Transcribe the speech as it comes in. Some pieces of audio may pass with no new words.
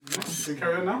Should we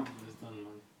carry on now? It's done,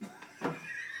 man.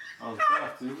 I was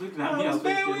daft. You was looking at me.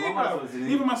 I was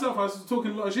thinking, even myself, I was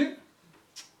talking a lot of shit.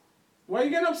 Why are you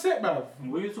getting upset, bruv?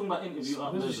 What are you talking about interview I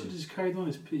uploading? should have just carried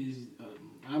on.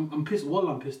 I'm pissed. Well,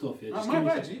 I'm pissed off. Yeah. Just My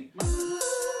bad, G.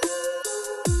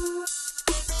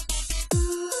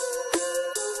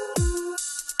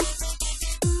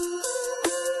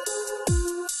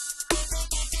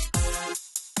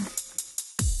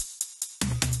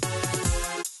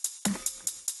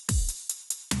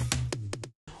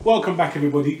 Welcome back,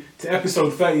 everybody, to episode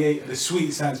 38 of the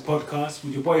Sweet Science Podcast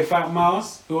with your boy Fat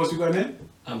Miles. Who else we got in here?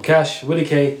 I'm Cash, Willie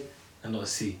K, and not a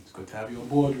C. It's good to have you on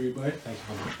board, boy. Thank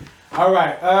you, brother. All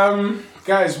right,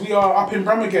 guys, we are up in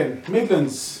Brum again,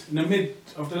 Midlands, in the mid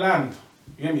of the land.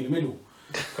 You hear me, the middle,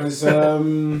 because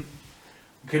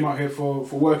we came out here for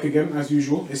work again, as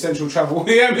usual. Essential travel.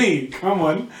 You hear me? Come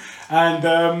on.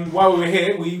 And while we were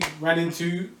here, we ran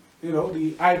into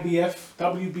the IBF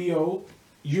WBO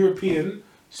European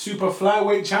Super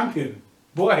Flyweight Champion,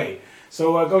 boy.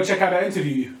 So go check out that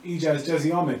interview, Ijaz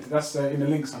Jazzy Ahmed. That's in the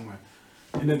link somewhere,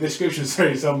 in the description,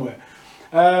 sorry, somewhere.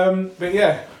 But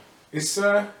yeah, it's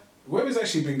weather's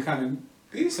actually been kind of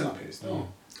decent up here still.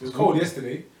 It was cold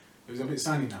yesterday. It was a bit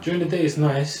sunny now. During the day, it's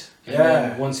nice. And Yeah.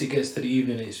 then once it gets to the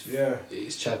evening,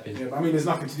 it's chapping. Yeah, but I mean, there's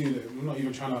nothing to do. We're not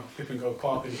even trying to flip and go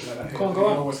park or anything like that. Here. Can't go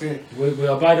We out. know what's here. We're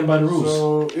abiding by the rules.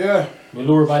 So yeah. We're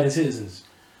law-abiding citizens.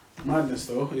 Madness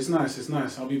though, it's nice, it's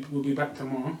nice. We'll be back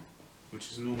tomorrow,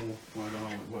 which is normal. Well, I don't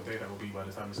know what day that will be by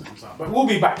the time this comes out, but we'll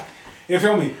be back. You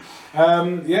feel me?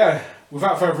 Yeah.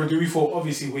 Without further ado, we thought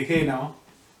obviously we're here now,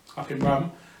 up in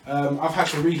Brum. I've had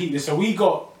to reheat this, so we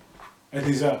got a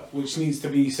dessert which needs to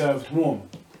be served warm,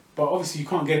 but obviously you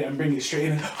can't get it and bring it straight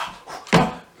in.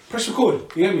 Press record.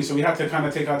 You hear me? So we had to kind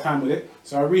of take our time with it.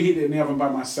 So I reheated it in the oven by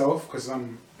myself because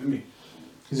I'm me.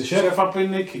 He's a chef. Up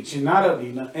in the kitchen, I don't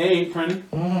need an apron.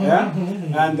 Yeah?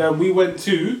 And we went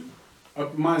to,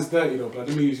 mine's dirty though, blood.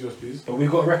 Let me use yours, please. But we've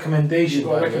got a recommendation. You've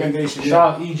got a recommendation, yeah.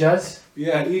 Shout out Ijaz.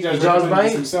 Yeah, Ijaz Ijaz, recommended mate.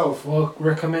 this himself. Well,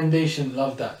 recommendation.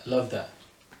 Love that. Love that.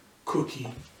 Cookie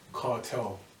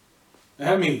cartel.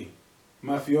 I mean,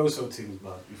 mafioso things,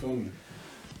 blood. You feel me?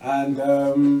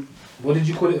 And What did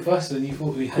you call it first? And you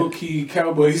thought we had Cookie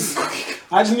Cowboys.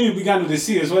 I just knew it began with a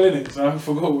C as well, innit? So I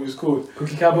forgot what it was called.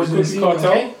 Cookie Cowboys Cookie with a C,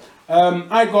 cartel. okay?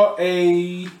 I got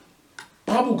a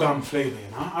bubblegum flavour,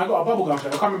 I got a bubblegum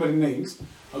flavour. I can't remember the names.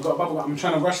 I got a bubblegum. I'm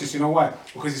trying to rush this, you know why?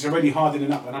 Because it's already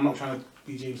hardening up and I'm not trying to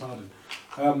be James Harden.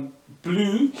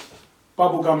 Blue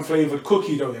bubblegum flavoured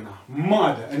cookie dough,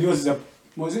 Mud. And yours is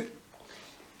what is it?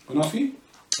 Banoffee?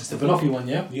 It's the banoffee one,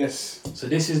 yeah? Yes. So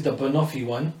this is the banoffee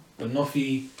one.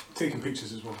 Banoffee. Taking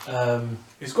pictures as well.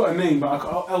 It's got a name, but I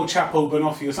got El Chapo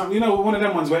Banoffee or something. One of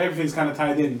them ones where everything's kind of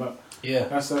tied in, but Yeah.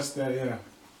 that's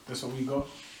what we got.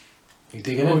 You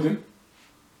digging it? Holding.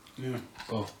 Yeah.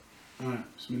 Go.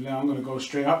 Alright, bismillah, I'm going to go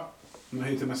straight up. I'm not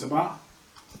here to mess about.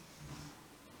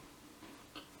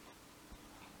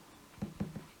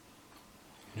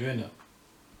 Enjoying it.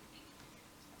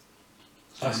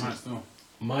 That's nice though.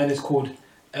 Mine is called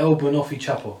El Banoffee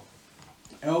Chapo.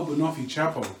 El Banoffee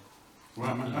Chapo.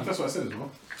 Right, man. That's what I said as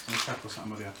well. El Chapo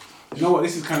something like that. You know what?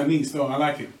 This is kind of neat still. I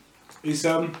like it. It's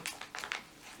not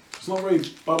very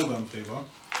bubblegum flavour.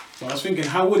 So I was thinking,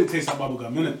 how would it taste like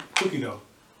bubblegum, innit? Cookie dough.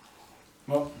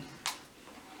 Well,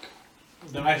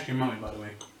 the ice cream melted, by the way.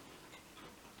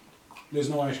 There's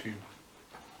no ice cream.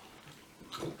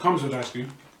 Comes with ice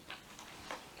cream.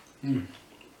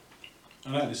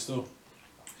 I like this still.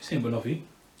 This ain't Banoffee.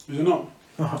 Is it not?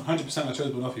 100% I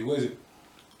chose Banoffee. What is it?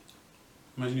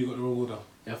 Imagine you got the wrong order.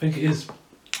 Yeah, I think it is.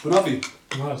 Banoffee?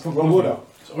 No, it's not Wrong Banoffee. order.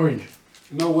 It's orange.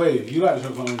 No way. You like the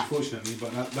chocolate orange, unfortunately,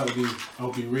 but I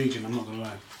would be raging, I'm not gonna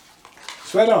lie.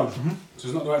 Swear down. So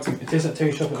it's not the right thing. It tastes like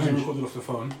Terry I chocolate can't orange. record it off the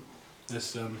phone.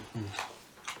 Let's here.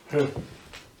 You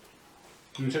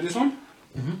wanna check this one?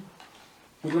 What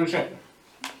do you wanna check?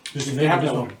 Just They have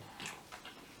that one.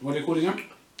 What are they called again?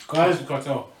 Guys,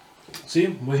 Cartel. see,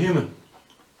 we're human.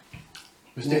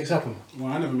 Mistakes happen.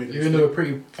 Well, I never made it. Even though we're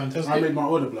pretty fantastic. I made my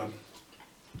order, blood.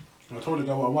 I told the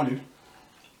guy what I wanted.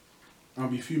 I'll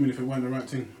be fuming if it weren't the right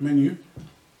thing. Menu.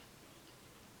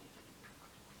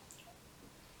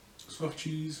 Soft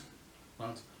cheese.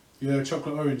 Right. Yeah,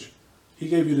 chocolate orange. He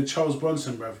gave you the Charles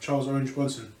Bronson, bruv. Charles Orange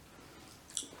Bronson.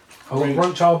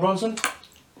 Charles Bronson?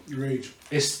 Rage.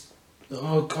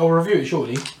 I'll review it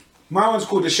shortly. My one's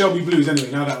called the Shelby Blues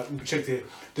anyway, now that I've checked it.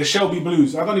 The Shelby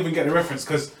Blues. I don't even get the reference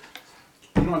because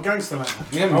I'm not a gangster like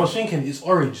that. I was thinking it's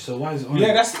orange, so why is it orange?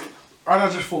 Yeah, I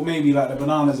just thought maybe like the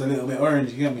banana's a little bit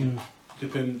orange, you get me?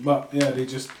 Dipping, but yeah,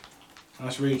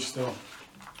 that's rage still.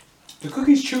 The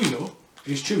cookie's chewy though.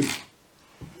 It's chewy.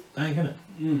 Dang,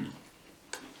 innit?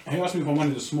 He asked me if I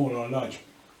wanted a small or a large.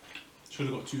 Should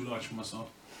have got 2 large for myself.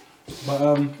 But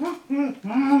I'll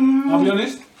be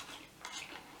honest.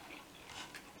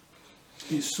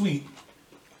 It's sweet,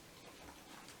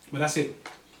 but that's it.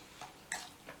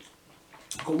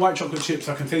 I've got white chocolate chips.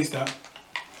 I can taste that.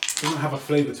 It doesn't have a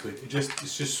flavour to it.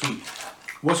 It's just sweet.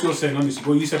 What's yours saying on this?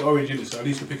 Well, you said orange in it, so at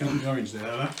least you're picking up the orange there.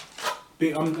 Huh?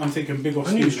 Big, I'm taking big off.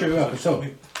 I knew straight up. So,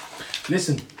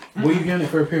 listen, what are you getting it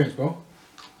for appearance, bro?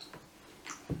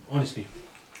 Honestly.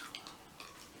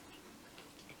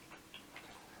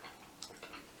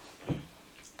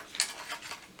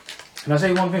 Can I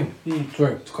say one thing?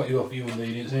 Sorry to cut you off, even though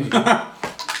you didn't say anything.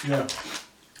 Yeah.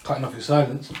 Cutting off your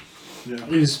silence. Yeah.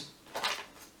 Is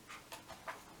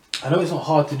I know it's not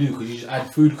hard to do because you just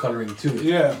add food colouring to it.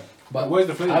 Yeah. But where's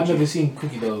the flavour? I've never seen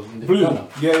cookie dough in the Blue. colour.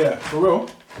 Yeah. For real.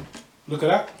 Look at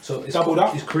that. So it's doubled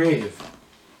up. It's creative.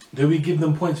 Do we give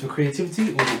them points for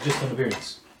creativity or is it just on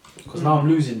appearance? Because now I'm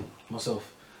losing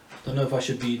myself. Don't know if I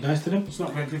should be nice to them. It's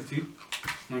not creativity.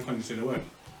 I can't even say the word.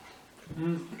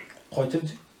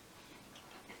 Creativity.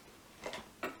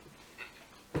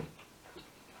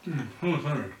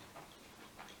 Sorry.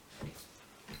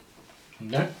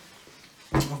 No.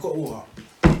 I've got water.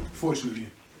 Fortunately.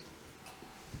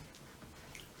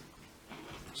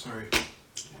 Sorry.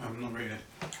 I'm not ready.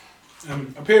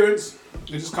 Appearance,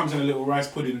 it just comes in a little rice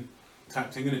pudding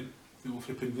type thing, innit? Little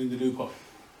flipping vindaloo pot.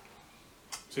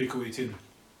 Take away tin.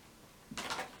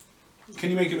 Can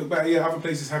you make it look better? Yeah, other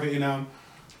places have it in a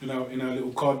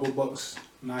little cardboard box.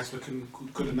 Nice looking,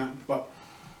 good and that. But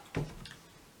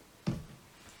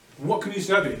what can you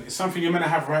serve it in? It's something you're meant to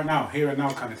have right now, here and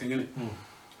now kind of thing, innit?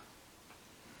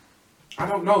 I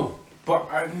don't know, but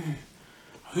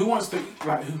who wants to,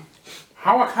 like,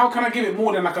 how can I give it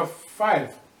more than like a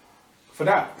 5 for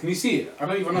that? Can you see it? I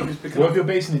don't even know if it's picking What up. if you're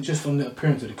basing it just on the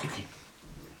appearance of the cookie?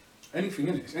 Anything,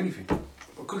 innit? It's anything.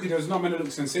 But cookie dough is not meant to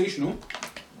look sensational,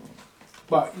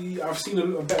 but I've seen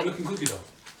a better looking cookie dough.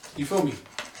 You feel me?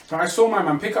 So I saw my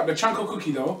man pick up the chunk of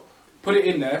cookie dough, put it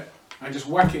in there, and just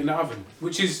whack it in the oven,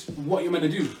 which is what you're meant to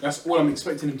do. That's all I'm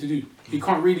expecting him to do. He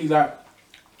can't really like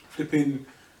flipping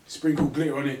sprinkle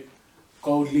glitter on it,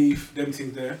 gold leaf, them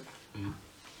things there.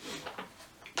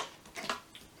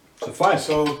 So 5.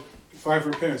 So 5 for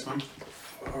appearance, man.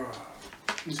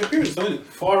 It's appearance, though, isn't it?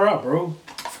 Far out, bro.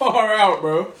 Far out,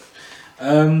 bro.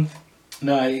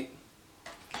 No,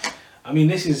 I mean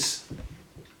this is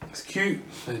it's cute,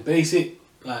 it's basic.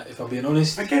 Like if I'm being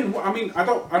honest, Again, I mean, I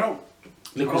don't.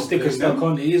 liquid sticker stuck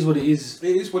on. It is what it is.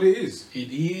 It is what it is.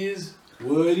 It is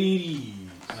What it is.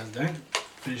 and dang.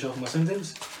 Finish off my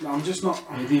sentence. No, I'm just not.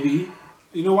 My DVE.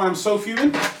 You know why I'm so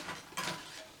fuming?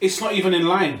 It's not even in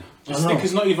line. The stick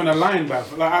is not even a line,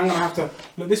 bruv. Like I'm gonna have to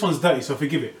look. This one's dirty, so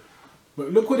forgive it.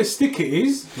 But look where the sticker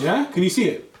is. Yeah, can you see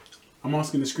it? I'm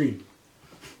asking the screen.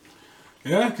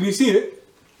 Yeah, can you see it?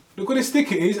 Look where the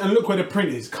sticker is, and look where the print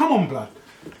is. Come on, blood.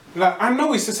 Like I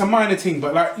know it's just a minor thing,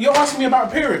 but like you're asking me about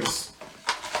appearance.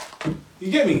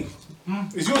 You get me?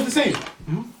 Is yours the same?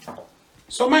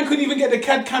 So man couldn't even get the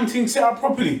CAD CAM thing set up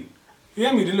properly. You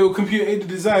get me? The little computer aided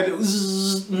design,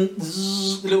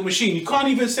 the little machine. You can't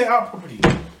even set it up properly.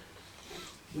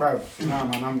 Bro, nah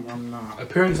man, I'm nah.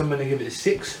 Appearance, I'm gonna give it a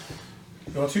 6.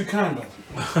 You're too kind, bro.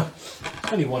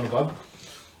 Only one above.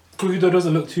 Cookie dough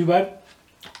doesn't look too bad,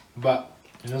 but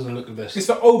it doesn't look the best. It's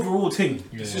the overall thing.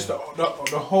 Yeah. It's just the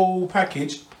whole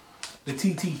package, the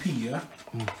TTP, yeah?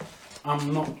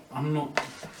 I'm not,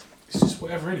 it's just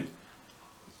whatever, innit?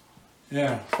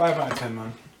 Yeah, 5 out of 10,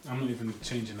 man. I'm not even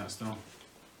changing that still.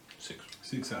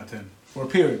 6 out of 10. For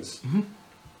appearance.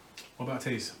 What about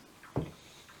taste?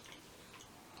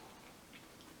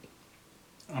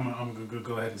 I'm gonna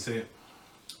go ahead and say it.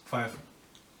 5.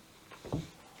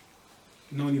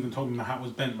 No one even told me my hat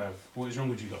was bent, bruv. What is wrong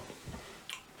with you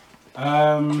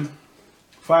lot?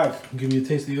 5. Give me a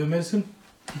taste of your medicine.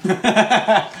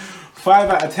 5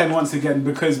 out of 10 once again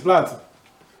because blood.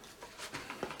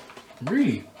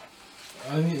 Really?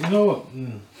 I mean, you know what?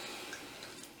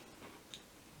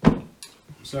 I'm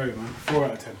sorry, man. 4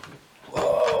 out of 10.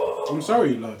 I'm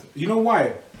sorry, blood. You know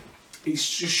why?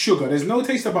 It's just sugar. There's no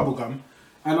taste of bubblegum.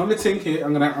 And on the thing here,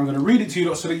 I'm gonna read it to you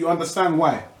lot so that you understand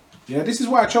why. Yeah, this is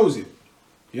why I chose it.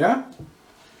 Yeah?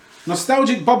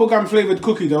 Nostalgic bubblegum flavoured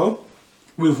cookie dough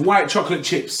with white chocolate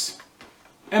chips.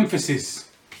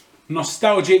 Emphasis.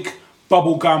 Nostalgic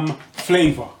bubblegum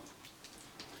flavour.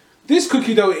 This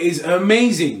cookie dough is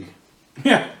amazing.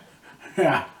 Yeah,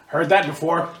 heard that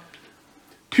before.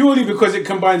 Purely because it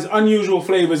combines unusual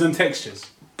flavours and textures.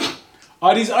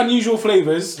 Are these unusual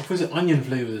flavours? What is it? Onion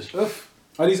flavours.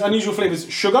 Are these unusual flavours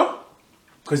sugar?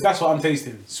 Because that's what I'm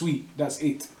tasting. Sweet, that's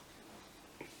it.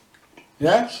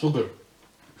 Yeah? Sugar.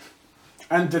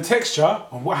 And the texture,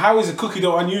 how is a cookie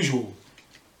dough unusual?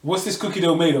 What's this cookie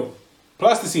dough made of?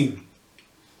 Plasticine.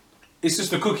 It's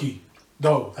just a cookie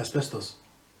dough. Asbestos.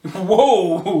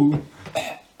 Whoa!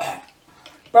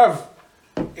 Bruv,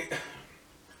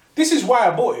 this is why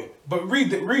I bought it. But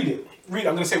read it. I'm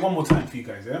going to say it one more time for you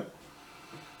guys, yeah?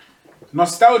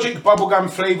 Nostalgic bubblegum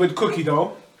flavoured cookie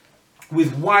dough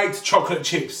with white chocolate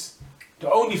chips. The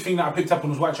only thing that I picked up on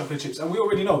was white chocolate chips. And we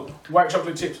already know, white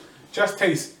chocolate chips just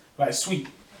taste like sweet.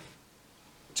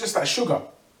 Just like sugar.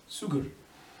 So good.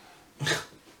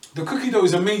 The cookie dough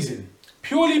is amazing.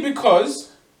 Purely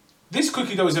because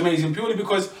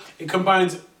it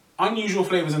combines unusual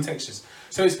flavours and textures.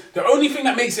 So it's the only thing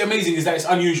that makes it amazing is that it's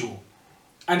unusual.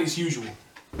 And it's usual.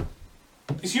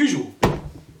 It's usual.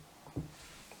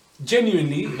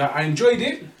 Genuinely, like, I enjoyed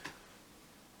it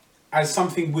as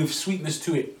something with sweetness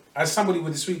to it. As somebody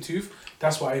with a sweet tooth,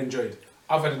 that's what I enjoyed.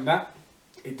 Other than that,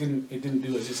 it didn't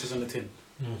do as it says on the tin.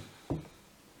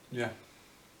 Yeah.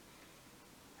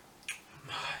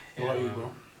 What about you,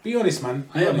 bro? Be honest, man.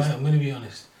 Be honest. I'm going to be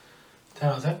honest. 10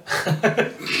 out of 10.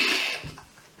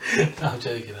 No, I'm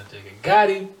joking. Got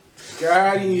him.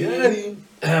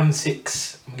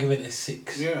 6. I'm giving it a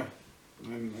 6. Yeah.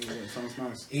 It sounds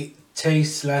nice. It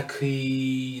tastes like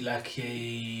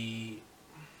a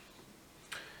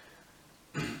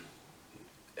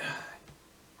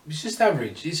it's just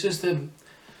average. It's just I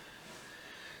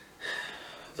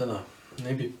don't know.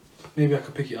 Maybe I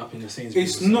could pick it up in the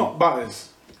Sainsbury's. It's not Butters.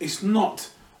 It's not.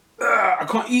 I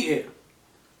can't eat it.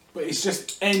 But it's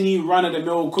just any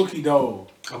run-of-the-mill cookie dough.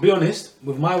 I'll be honest,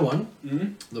 with my one,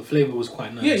 the flavour was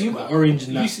quite nice. Yeah, you quite orange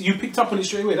and that. You picked up on it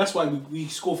straight away. That's why we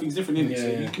score things different, innit? Yeah, So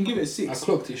you can give it a 6. I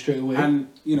clocked it straight away. And,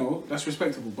 that's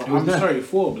respectable. But I'm sorry,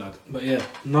 4, blood. But yeah,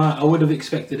 no, I would have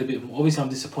expected a bit more. Obviously, I'm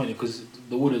disappointed because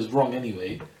the order's wrong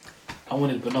anyway. I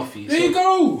wanted banoffee. There you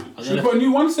go. Should we put a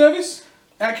new one service?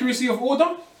 Accuracy of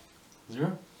order?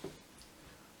 0.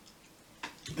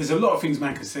 There's a lot of things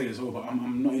man can say as well, but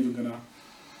I'm not even gonna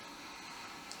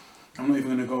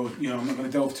go. I'm not gonna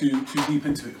delve too deep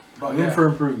into it. But Room for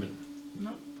improvement.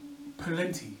 No,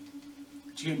 plenty.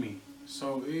 Do you get me?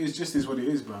 So it is what it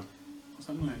is, bro. What's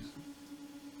that noise?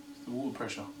 It's the water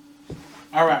pressure.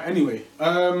 All right. Anyway,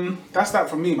 that's that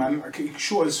from me, man.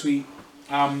 Short and sweet.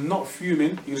 Not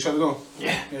fuming. You gonna shut the door?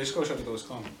 Yeah. Yeah, just go shut the door. It's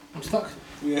calm. I'm stuck.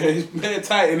 Yeah, it's very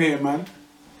tight in here, man.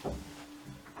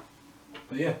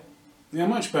 But yeah. Yeah,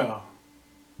 much better.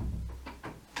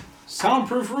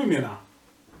 Soundproof room, you know.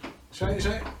 Shut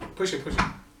it. Push it.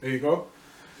 There you go.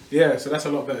 Yeah, so that's a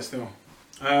lot better still.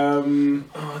 I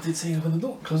did say open the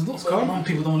door. Close the door. Come on.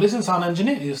 People don't listen. Sound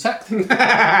engineer, you're sacked.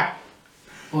 What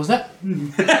was that?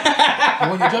 You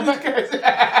want your job back?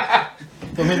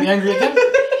 Don't make me angry again.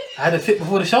 I had a fit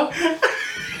before the show. I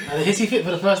had a hissy fit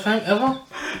for the first time ever.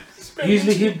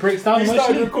 Usually he breaks down emotionally. We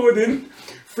started recording.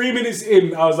 3 minutes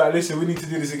in, I was like, listen, we need to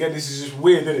do this again. This is just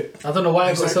weird, isn't it? I don't know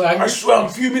why I got so angry. I swear I'm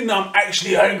fuming now. I'm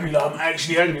actually angry. I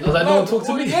was like, no one talk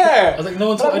to me. Yeah. I was like, no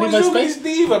one talk to me. My space.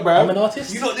 Diva, bro. I'm an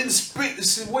artist. You lot didn't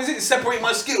separate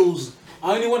my Skittles.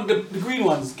 I only want the green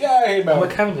ones. Get out of here, man. I'm a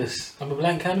canvas. I'm a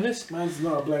blank canvas. Man's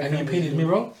not a blank canvas. And you painted me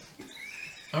wrong.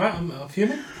 Alright, I'm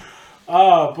fuming.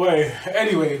 Ah, boy.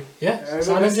 Anyway. Yeah.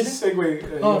 Sound engineer?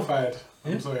 Segue. You're fired.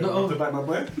 Yeah? I'm sorry. No, I have to back my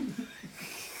boy.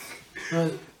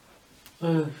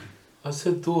 I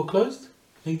said door closed.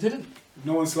 He didn't.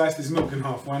 No one sliced his milk in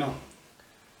half. Why not?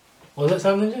 What was that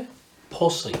sound engineer?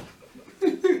 Pussy.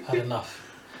 Had enough.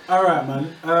 Alright,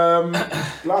 man.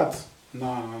 Blood.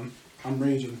 Nah, man. I'm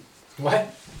raging.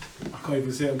 What? I can't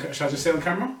even say it. Should I just say it on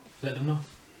camera? Let them know.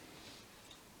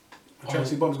 The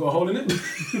tracksuit bottom's got a hole in it.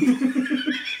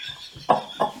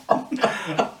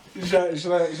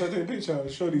 Should I take a picture?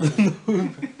 Surely.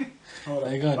 Hold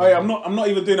on. Oh yeah, I'm not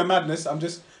even doing a madness. I'm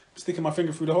just sticking my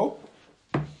finger through the hole.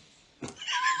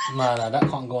 Nah, that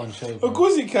can't go on show. Bro. Of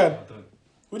course you can.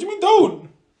 What do you mean don't?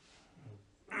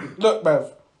 Look,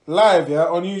 bruv. Live, yeah,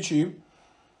 on YouTube.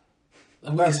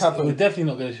 That's happened. We're definitely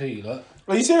not going to show you that.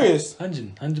 Are you serious?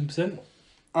 100%.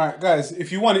 Alright, guys,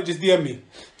 if you want it, just DM me.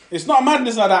 It's not a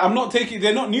madness like that. I'm not taking...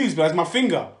 They're not news, but it's my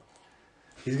finger.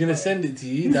 He's going to send it to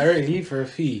you directly for a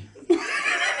fee.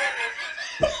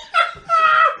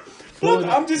 Look,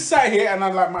 I'm just sat here and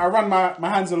I run my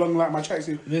hands along like my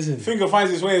tracksuit. Listen. Finger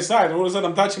finds its way inside and all of a sudden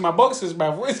I'm touching my boxers,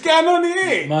 bruv. What's going on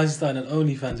here? Man's starting an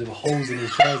OnlyFans with holes in his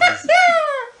trousers.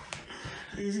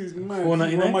 This is mad.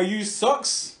 $4.99? You want my used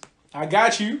socks? I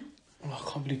got you. Oh, I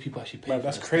can't believe people actually pay Bruv, for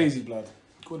that's that crazy, stuff. blood.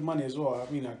 Good money as well.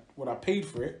 I mean, what I paid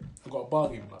for it, I got a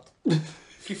bargain, blood.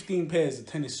 15 pairs of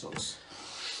tennis socks.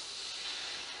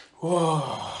 Whoa.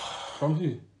 From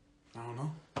who? I don't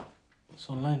know. It's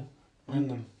online.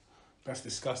 Random. That's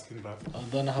disgusting, bro. I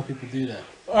don't know how people do that.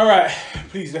 All right,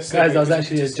 please let's. Guys, that was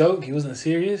actually a joke. He wasn't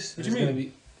serious. What do you mean? Gonna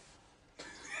be...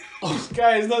 This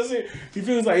guy is not serious. He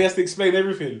feels like he has to explain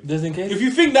everything. Just in case. If you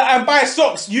think that and buy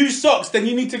socks, use socks, then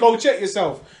you need to go check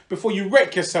yourself before you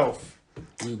wreck yourself.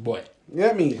 Rude boy. You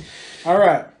get me? All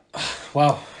right.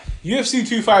 Wow. UFC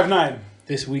 259.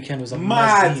 This weekend was a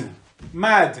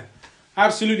Mad.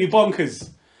 Absolutely bonkers.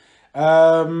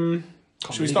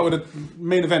 Should we start with the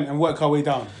main event and work our way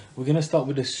down? We're going to start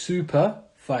with the super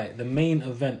fight, the main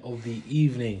event of the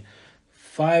evening.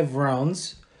 5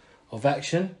 rounds of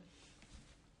action.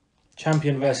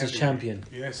 Champion versus champion.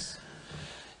 Yes.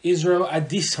 Israel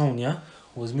Adesanya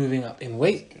was moving up in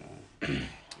weight.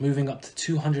 Moving up to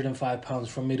 205 pounds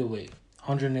from middleweight.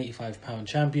 185 pound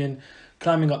champion.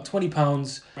 Climbing up 20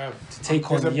 pounds to take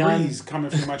on Yan. There's a Jan. breeze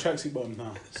coming through my tracksuit bottom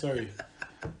now. Sorry.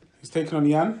 He's taking on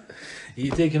Jan.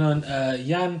 He's taking on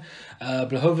Jan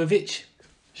Blachowicz.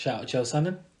 Shout out Chael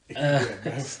Sonnen.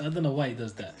 I don't know why he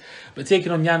does that. But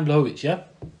taking on Jan Blachowicz, yeah?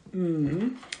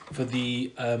 Mm-hmm. For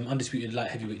the undisputed light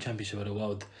heavyweight championship of the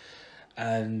world.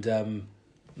 And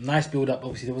nice build up.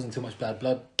 Obviously, there wasn't too much bad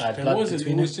blood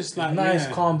between it was just like nice,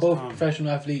 calm, both calm.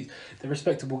 professional athletes. They're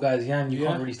respectable guys. Jan, you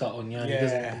can't really start on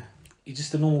Jan. He's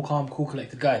just a normal, calm, cool,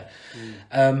 collected guy.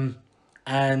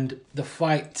 And the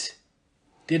fight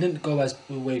didn't go as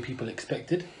the way people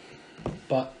expected,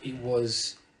 but it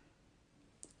was,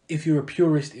 if you're a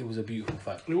purist, it was a beautiful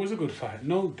fight. It was a good fight,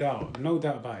 no doubt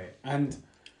about it. And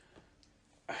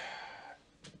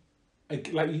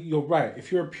like you're right,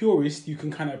 if you're a purist, you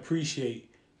can kind of appreciate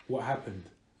what happened.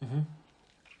 Mm-hmm.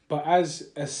 But as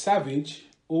a savage,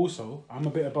 also, I'm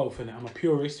a bit of both, innit? I'm a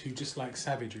purist who just likes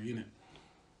savagery, innit?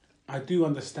 I do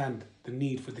understand the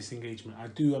need for disengagement. I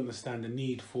do understand the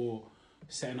need for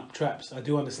setting up traps. I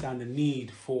do understand the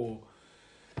need for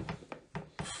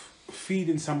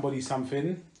feeding somebody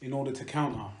something in order to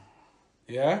counter.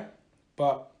 Yeah?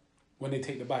 But when they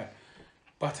take the bite.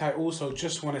 But I also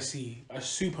just want to see a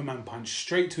Superman punch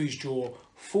straight to his jaw,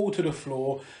 fall to the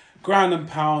floor, ground and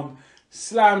pound,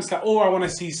 slam. Or I want to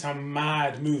see some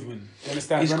mad movement. You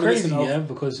understand? It's crazy, yeah,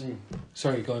 because...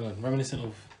 Sorry, going on.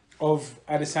 Reminiscent of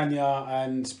Adesanya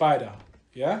and Spider,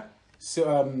 yeah?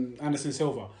 So, Anderson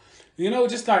Silva. You know,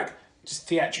 just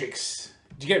theatrics.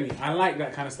 Do you get me? I like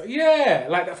that kind of stuff. Yeah,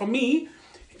 like that. For me,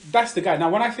 that's the guy. Now,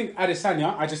 when I think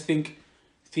Adesanya, I just think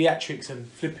theatrics and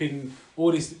flipping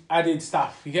all this added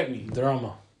stuff. You get me?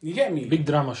 Drama. You get me? Big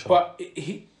drama show. But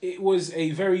it was a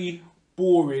very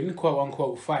boring,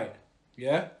 quote-unquote, fight,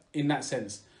 yeah? In that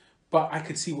sense. But I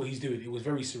could see what he's doing. It was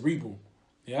very cerebral.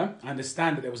 Yeah, I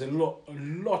understand that there was a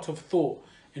lot of thought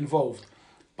involved,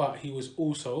 but he was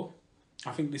also,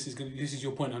 I think this is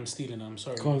your point. I'm stealing. I'm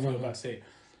sorry. I'm about to say it.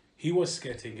 He was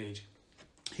scared to engage.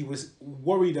 He was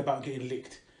worried about getting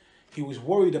licked. He was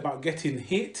worried about getting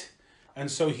hit, and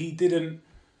so he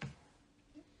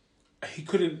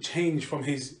couldn't change from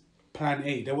his plan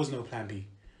A. There was no plan B.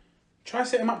 Try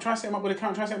set him up with a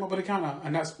counter,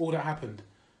 and that's all that happened.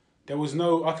 There was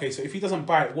no, okay, so if he doesn't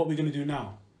bite, what are we going to do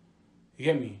now? You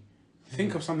get me?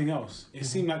 Think of something else. It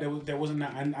seemed like there wasn't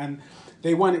that, and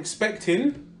they weren't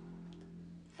expecting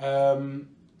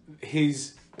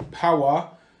his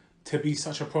power to be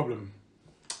such a problem.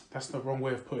 That's the wrong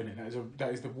way of putting it.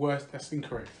 That is the worst. That's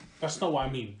incorrect. That's not what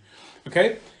I mean.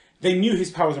 Okay? They knew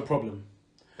his power was a problem.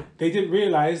 They didn't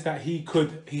realize that he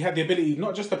had the ability,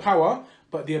 not just the power,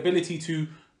 but the ability to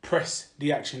press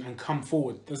the action and come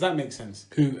forward. Does that make sense?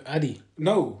 Who? Adi?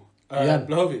 No.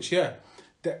 Blachowicz, yeah.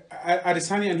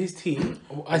 Adesanya and his team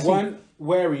weren't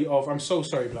wary of... I'm so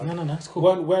sorry, blood. No, it's cool.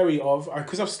 Weren't wary of...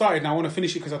 Because I've started now, I want to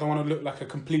finish it because I don't want to look like a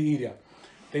complete idiot.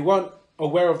 They weren't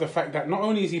aware of the fact that not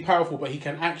only is he powerful, but he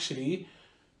can actually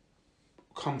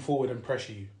come forward and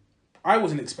pressure you. I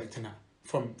wasn't expecting that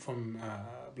from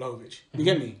Blachowicz. You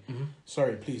get me? Mm-hmm.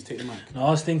 Sorry, please take the mic. No,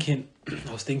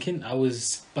 I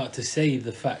was about to say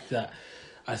the fact that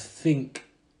I think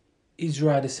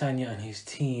Israel Adesanya and his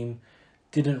team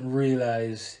didn't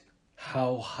realise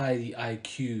how high the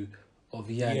IQ of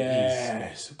Jan is.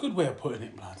 Yes, a good way of putting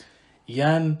it, blood.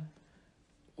 Jan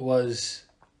was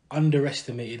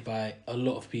underestimated by a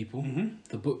lot of people. Mm-hmm.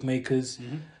 The bookmakers,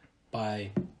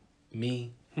 by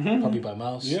me, probably by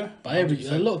Mouse, by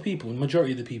a lot of people,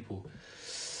 majority of the people.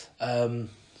 Sound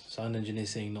engineer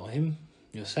saying not him,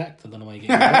 you're sacked. I don't know why you're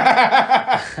getting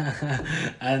that.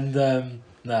 And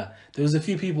there was a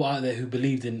few people out there who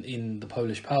believed in the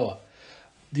Polish power.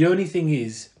 The only thing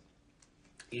is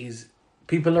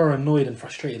people are annoyed and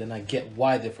frustrated, and I get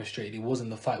why they're frustrated. It wasn't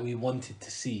the fight we wanted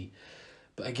to see.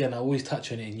 But again, I always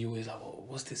touch on it, and you always like, oh,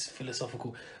 what's this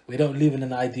philosophical? We don't live in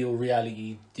an ideal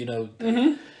reality, you know.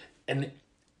 Mm-hmm. And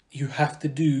you have to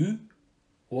do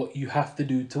what you have to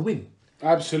do to win.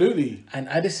 Absolutely. And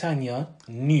Adesanya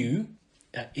knew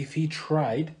that if he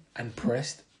tried and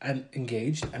pressed and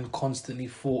engaged and constantly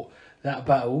fought that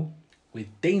battle with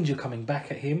danger coming back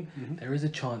at him, there is a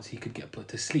chance he could get put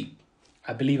to sleep.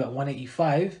 I believe at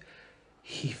 185,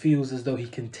 he feels as though he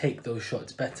can take those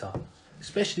shots better.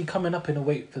 Especially coming up in a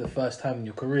weight for the first time in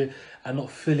your career and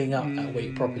not filling out that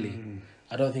weight properly.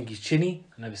 I don't think he's chinny.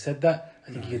 I never said that.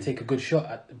 I think he can take a good shot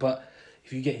at, but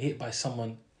if you get hit by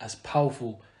someone as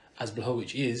powerful as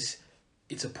Blachowicz is,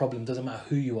 it's a problem. Doesn't matter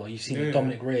who you are. You've seen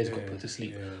Dominic Reyes got put to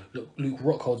sleep. Yeah. Look, Luke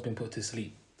Rockhold's been put to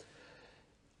sleep.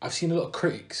 I've seen a lot of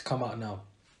critics come out now.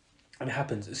 And it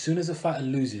happens. As soon as a fighter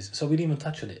loses, so we didn't even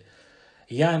touch on it.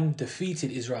 Yan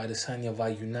defeated Israel Adesanya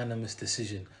via unanimous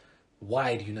decision.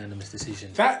 Wide unanimous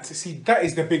decision. That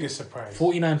is the biggest surprise.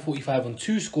 49-45 on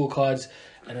 2 scorecards.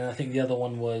 And then I think the other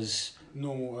one was...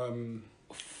 No,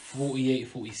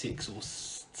 48-46 or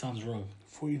sounds wrong.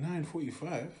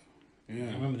 49-45. Yeah.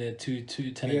 I remember they had two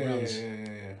 10-8 rounds.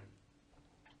 Yeah.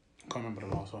 Can't remember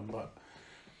the last one, but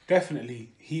definitely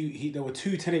there were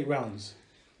 2 10-8 rounds.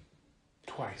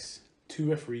 Twice. 2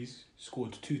 referees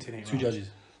scored 2 10-8 rounds. 2 judges.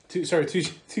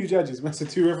 Two judges. Must have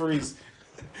 2 referees.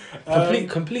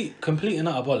 Complete and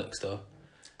utter bollocks though.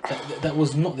 That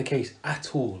was not the case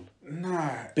at all.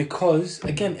 Nah. Because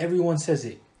again, everyone says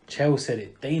it. Chael said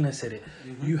it. Dana said it.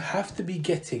 You have to be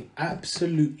getting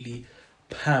absolutely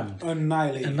pammed,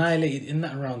 annihilated in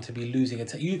that round to be losing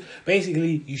it.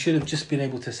 You should have just been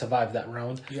able to survive that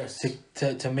round. Yes.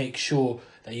 To make sure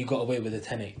that you got away with a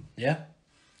 10-8. Yeah.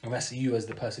 And that's you as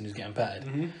the person who's getting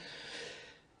battered.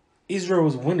 Israel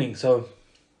was winning, so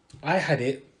I had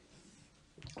it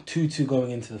 2-2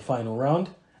 going into the final round,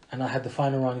 and I had the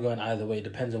final round going either way.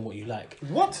 Depends on what you like.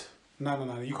 What?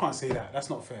 No. You can't say that. That's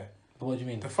not fair. What do you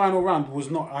mean? The final round was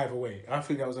not either way. I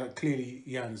think that was clearly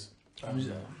Jan's. I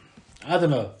don't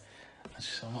know.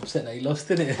 I'm upset that he lost,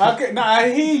 innit?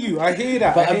 I hear you. I hear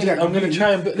that. But I'm going to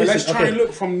try and... let's try and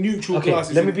look from neutral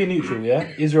classes. Let me be neutral,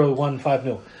 yeah? Israel won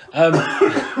 5-0.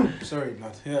 Sorry,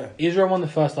 blood. Yeah. Israel won the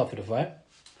first half of the fight.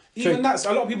 Even that's...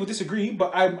 A lot of people disagree,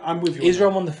 but I'm with you.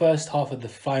 Israel won the first half of the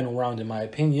final round, in my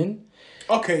opinion.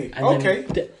 Okay.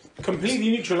 Completely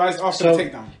neutralised after the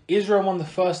takedown. Israel won the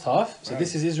first half. So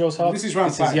this is Israel's half. This is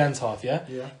round 5. This is Jan's half, yeah?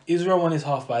 Israel won his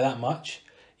half by that much.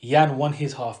 Jan won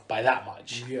his half by that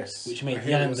much. Yes. Which made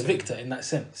Jan the victor in that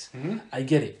sense. I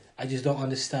get it. I just don't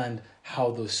understand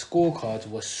how those scorecards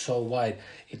were so wide.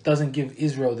 It doesn't give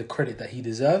Israel the credit that he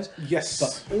deserves. Yes.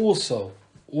 But also,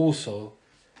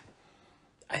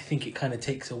 I think it kind of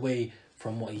takes away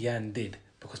from what Jan did.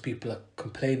 Because people are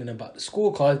complaining about the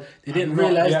scorecard. They didn't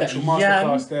realise that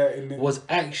Jan was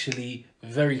actually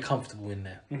very comfortable in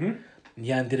there.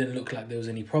 Jan didn't look like there was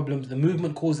any problems. The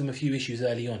movement caused him a few issues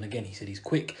early on. Again, he said he's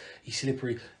quick, he's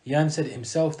slippery. Jan said it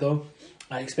himself though.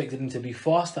 I expected him to be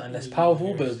faster and less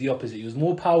powerful, but it was the opposite. He was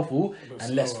more powerful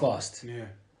and less fast.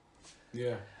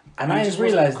 Yeah. And I just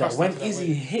realised that when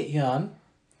Izzy hit Jan,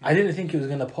 I didn't think it was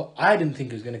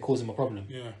gonna cause him a problem.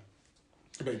 Yeah.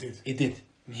 But it did. It did.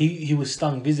 He was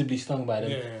visibly stung by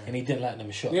them, and he didn't like them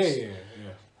shots. Yeah.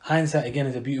 Hindsight, again,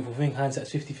 is a beautiful thing.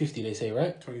 Hindsight's 50-50, they say,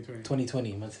 right?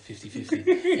 2020. Man said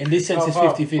 50-50. In this sense, it's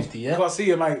 50-50, yeah? I can't see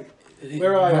you, mate.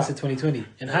 Where are you? Man said 2020.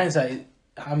 In hindsight,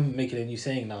 I'm making a new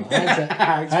saying now.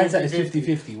 Hindsight is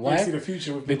 50-50. Why? You see the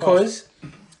future with because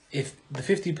if the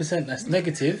 50% that's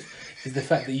negative is the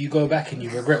fact that you go back and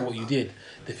you regret what you did.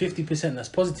 The 50% that's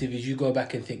positive is you go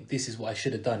back and think, this is what I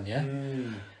should have done, yeah?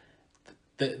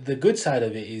 The good side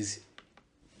of it is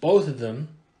both of them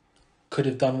could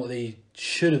have done what they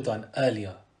should have done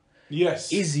earlier.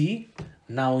 Yes. Izzy,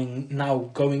 now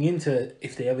going into,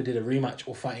 if they ever did a rematch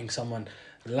or fighting someone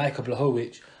like a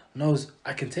Blachowicz, knows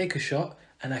I can take a shot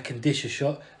and I can dish a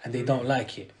shot and they don't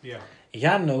like it. Yeah.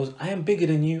 Jan knows I am bigger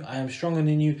than you, I am stronger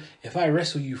than you. If I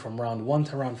wrestle you from round 1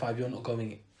 to round 5, you're not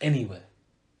going anywhere.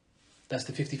 That's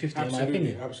the 50-50 in my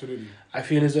opinion. Absolutely. I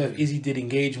feel as though if Izzy did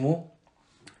engage more,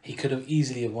 he could have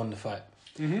easily have won the fight.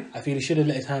 I feel he should have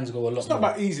let his hands go a lot more. It's not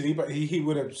about easily, but he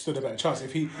would have stood a better chance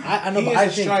if he. I know, he but is I a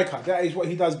think striker. That is what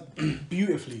he does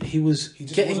beautifully. He was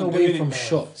getting away from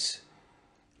shots.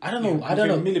 I don't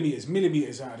know.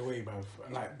 Millimeters out of the way, bruv.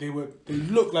 Like they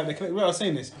look like they're connecting. Well, I was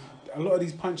saying this. A lot of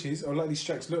these punches or a lot of these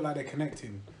strikes look like they're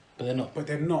connecting. But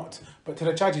they're not. But to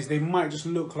the judges, they might just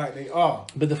look like they are.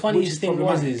 But the funniest thing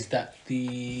is that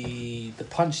the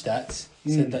punch stats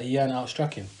said that Jan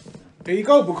outstruck him. There you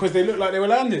go, because they look like they were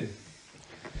landing.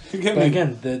 But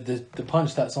again, the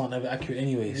punch stats aren't ever accurate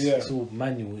anyways. Yeah. It's all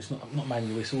manual. It's not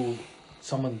manual. It's all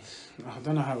someone's. I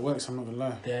don't know how it works. I'm not gonna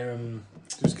lie.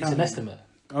 It's an estimate.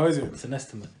 Oh, is it? It's an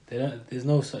estimate. There's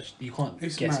no such. You can't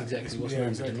guess exactly what's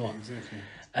normal and not. Exactly.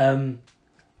 But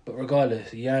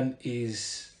regardless, Jan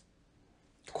is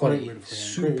quality. Great win for him.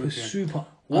 Super, Great win for him. super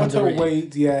What underrated. a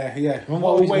weight, yeah. Remember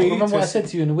what I said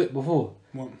to you in the whip before?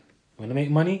 What? When I make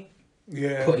money,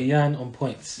 Yeah. put a Jan on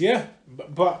points. Yeah,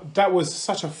 but that was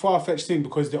such a far-fetched thing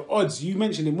because the odds, you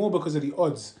mentioned it more because of the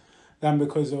odds than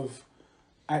because of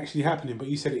actually happening. But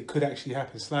you said it could actually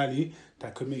happen slightly.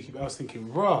 That could make you, I was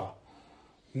thinking,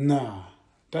 nah.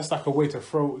 That's like a way to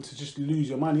just lose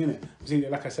your money, innit? See,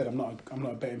 like I said, I'm not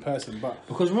a betting person, but...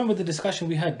 Because remember the discussion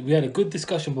we had? We had a good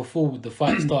discussion before the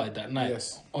fight started that night.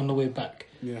 Yes. On the way back.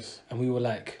 Yes. And we were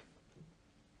like...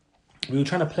 We were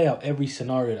trying to play out every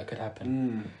scenario that could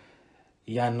happen.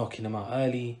 Jan knocking him out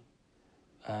early.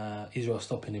 Israel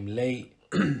stopping him late.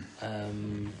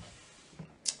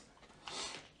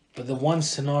 But the one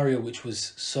scenario which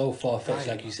was so far-fetched,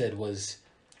 like you said, was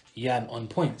Jan on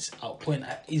points. Outpoint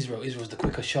at Israel. Israel's the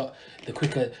quicker shot,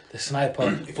 the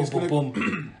sniper.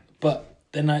 boom. But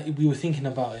then we were thinking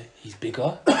about it. He's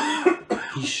bigger.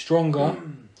 He's stronger.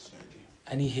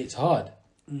 And he hits hard.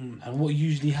 And what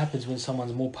usually happens when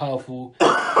someone's more powerful,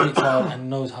 hits hard, and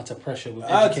knows how to pressure with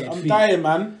educated feet? I'm dying,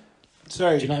 man.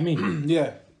 Sorry. Do you know what I mean?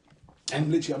 Yeah.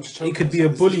 I'm just choking. It could be a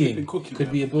bullying.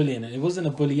 Could be a bullying. And it wasn't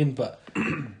a bullying, but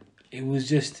it was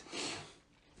just...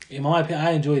 In my opinion,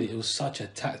 I enjoyed it. It was such a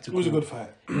tactical... It was a good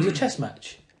fight. It was a chess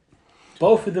match.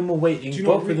 Both of them were waiting.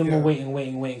 Both of them were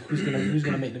waiting. Who's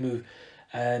gonna make the move?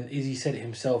 And Izzy said it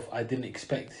himself. I didn't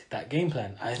expect that game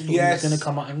plan. I thought he was gonna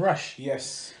come out and rush.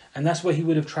 Yes. And that's where he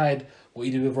would have tried what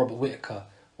he did with Robert Whittaker,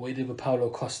 what he did with Paulo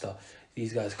Costa.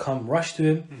 These guys come, rush to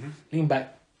him, lean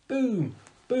back, boom,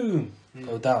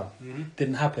 go down.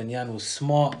 Didn't happen. Jan was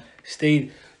smart,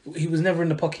 stayed. He was never in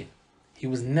the pocket. He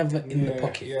was never in the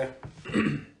pocket. Yeah.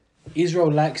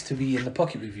 Israel likes to be in the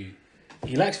pocket with you.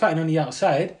 He likes fighting on the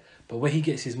outside, but where he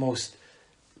gets his most...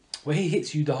 Where he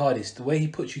hits you the hardest, the way he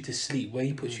puts you to sleep, where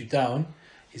he puts you down,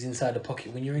 is inside the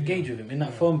pocket. When you're engaged with him, in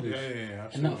that phone booth,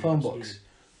 in that phone box.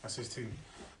 That's his team.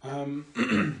 I'm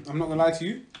not gonna lie to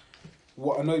you.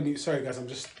 What annoyed me, sorry guys,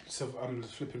 I'm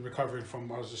flipping recovering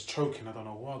from, I was just choking, I don't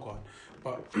know what going,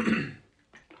 but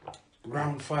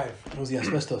round 5. It was the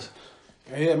asbestos.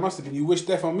 Yeah, it must have been. You wish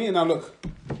death on me, and now look,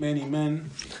 many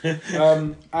men.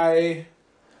 I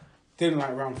didn't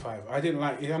like round 5. I didn't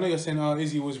like. I know you're saying, "Oh,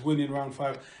 Izzy was winning round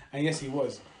 5," and yes, he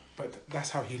was. But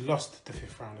that's how he lost the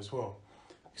 5th round as well.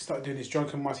 He started doing his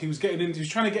drunken mass. He was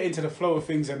trying to get into the flow of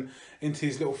things and into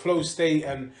his little flow state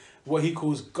and what he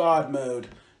calls guard mode.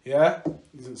 Yeah,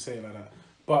 he doesn't say it like that.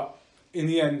 But in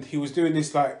the end, he was doing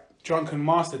this like drunken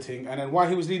master thing, and then while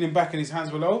he was leaning back and his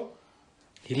hands were low,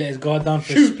 he let his guard down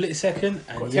for a split second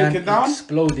and Jan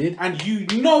exploded. And you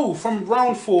know from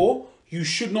round 4, you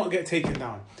should not get taken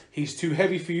down. He's too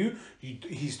heavy for you.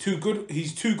 He's too good.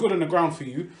 He's too good on the ground for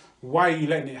you. Why are you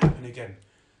letting it happen again?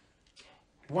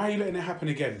 Why are you letting it happen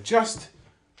again? Just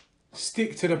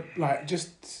stick to the,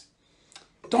 just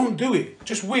don't do it.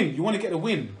 Just win. You want to get the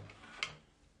win.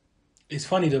 It's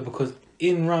funny though, because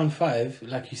in round 5,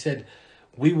 like you said,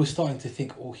 we were starting to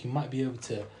think, oh, he might be able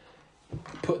to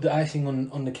put the icing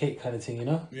on the cake kind of thing, you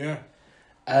know? Yeah.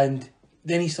 And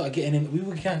then he started getting in. We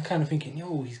were kind of thinking,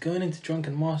 yo, he's going into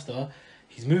drunken master.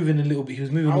 He's moving a little bit. He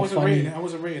was moving more funny. I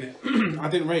wasn't rating it. I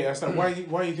didn't rate it. I was like,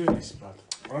 why are you doing this, blood?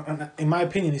 In my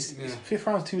opinion, it's 5th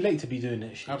round's too late to be doing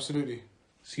that shit. Absolutely.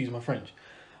 Excuse my French.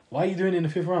 Why are you doing it in the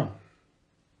 5th round?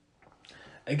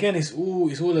 Again, it's all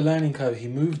a learning curve. He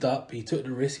moved up. He took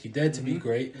the risk. He dared to be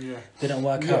great. Yeah. Didn't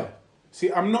work out.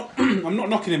 See, I'm not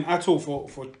knocking him at all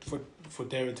for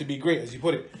daring to be great, as he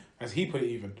put it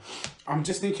even. I'm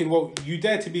just thinking, well, you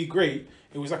dared to be great.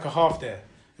 It was like a half dare.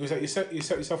 It was like you set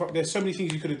yourself up. There's so many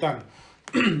things you could have done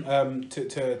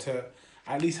to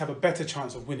at least have a better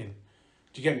chance of winning.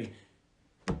 Do you get me?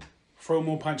 Throw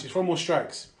more punches, throw more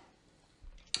strikes.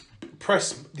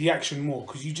 Press the action more,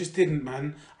 because you just didn't,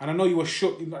 man. And I know you were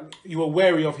shook. You were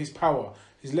wary of his power,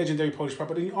 his legendary Polish power.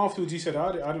 But then afterwards, you said,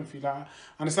 I don't feel that.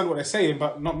 I understand what they're saying,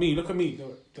 but not me. Look at me.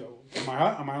 Am I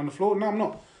hurt? Am I on the floor? No, I'm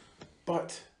not.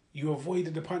 But you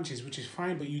avoided the punches, which is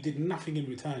fine, but you did nothing in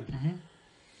return. Mm-hmm.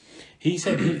 He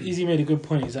said, Izzy made a good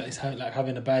point. He's like, it's like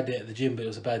having a bad day at the gym, but it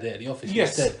was a bad day at the office.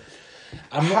 Yes. Instead.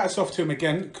 Hats off to him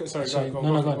again. Sorry, go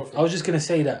on. I was just going to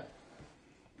say that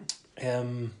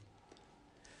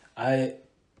I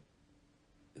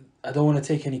don't want to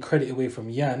take any credit away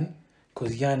from Jan,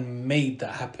 because Jan made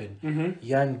that happen. Mm-hmm.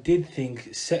 Jan did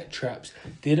set traps,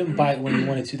 didn't bite when he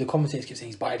wanted to. The commentators kept saying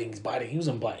he's biting. He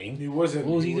wasn't biting. He wasn't.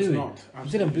 What was he doing? Not.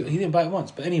 He didn't bite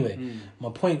once. But anyway, my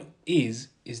point is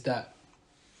that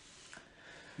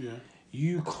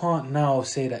you can't now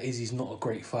say that Izzy's not a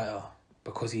great fighter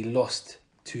because he lost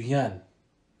to Jan.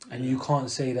 And you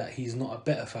can't say that he's not a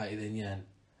better fighter than Jan.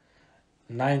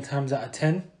 9 times out of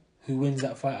 10, who wins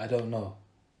that fight, I don't know.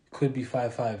 Could be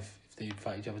 5-5 if they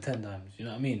fight each other 10 times. You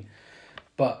know what I mean?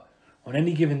 But on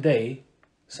any given day,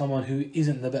 someone who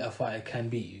isn't the better fighter can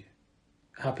beat you.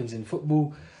 Happens in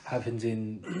football, happens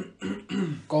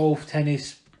in golf,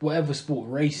 tennis, whatever sport,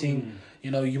 racing.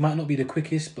 You know, you might not be the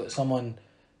quickest, but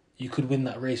you could win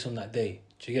that race on that day.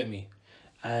 Do you get me?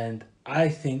 And I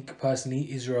think,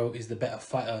 personally, Israel is the better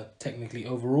fighter, technically,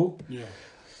 overall,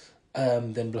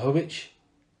 than Blachowicz.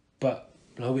 But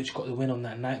Blachowicz got the win on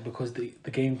that night because the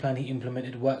game plan he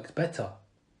implemented worked better.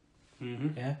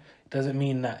 Yeah? It doesn't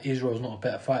mean that Israel's not a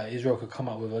better fighter. Israel could come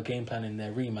out with a game plan in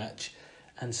their rematch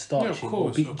and start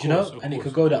and it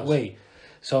could go that way.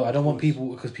 So I don't want people,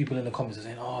 because people in the comments are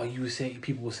saying, oh,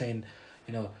 people were saying,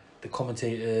 you know, the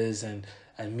commentators and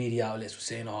media outlets were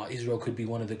saying, oh, Israel could be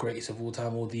one of the greatest of all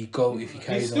time, or the GOAT if he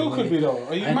carries on. He still could be though.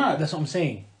 Are you mad? That's what I'm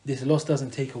saying. This loss doesn't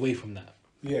take away from that.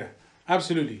 Yeah,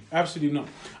 absolutely. Absolutely not.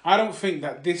 I don't think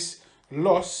that this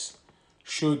loss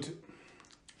should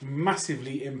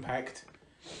massively impact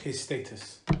his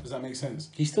status. Does that make sense?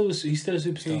 He's still a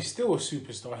superstar. He's still a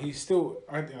superstar. He's still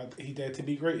he dared to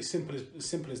be great. As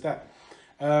simple as that.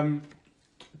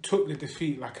 Took the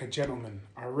defeat like a gentleman.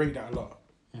 I rate that a lot.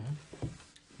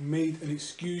 Made an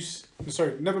excuse.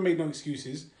 Sorry, never made no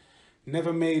excuses.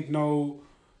 Never made no,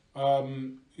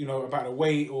 you know, about the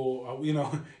weight or you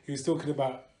know, he was talking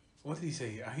about, what did he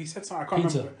say? He said something I can't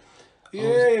remember.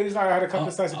 Yeah, he was like, I had a couple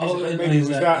of slices of pizza. Maybe it was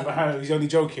that, but he's only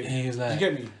joking. He was like, you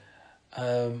get me?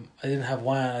 I didn't have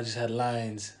wine, I just had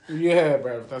lines. Yeah,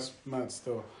 bro, that's mad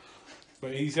still.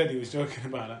 But he said he was joking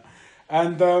about that.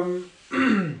 And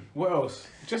what else?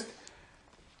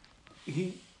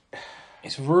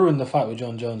 It's ruined the fight with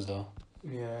John Jones, though.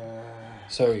 Yeah.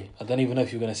 Sorry, I don't even know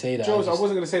if you were going to say that. I wasn't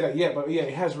going to say that yet, but yeah,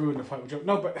 it has ruined the fight with Jones.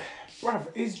 No, but, bruv,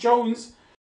 is Jones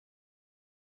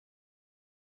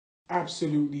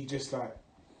absolutely just like...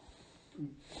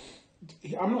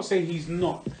 I'm not saying he's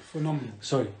not phenomenal.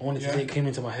 Sorry, I wanted to say, it came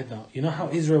into my head now. You know how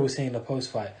Israel was saying in the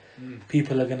post-fight,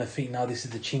 people are going to think now this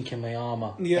is the chink in my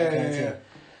armour. Yeah.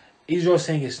 Israel's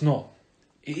saying it's not.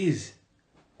 It is.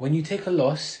 When you take a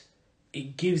loss,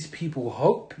 it gives people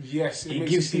hope. Yes. It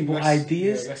gives people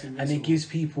ideas. And it gives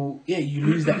people... Yeah, you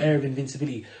lose that air of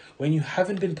invincibility. When you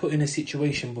haven't been put in a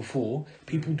situation before,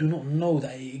 people do not know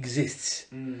that it exists.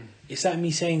 It's like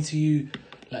me saying to you,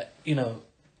 like, you know...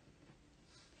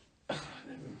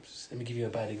 Let me give you a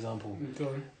bad example.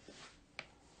 Go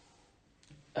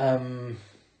on.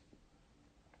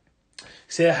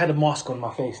 Say I had a mask on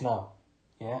my face now,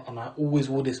 yeah, and I always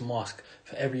wore this mask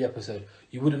for every episode.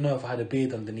 You wouldn't know if I had a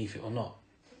beard underneath it or not.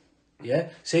 Yeah?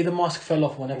 Say the mask fell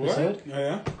off one episode. What?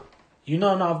 Yeah. You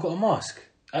know now I've got a mask.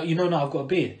 You know now I've got a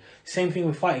beard. Same thing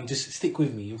with fighting. Just stick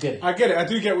with me. You'll get it. I get it. I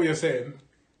do get what you're saying.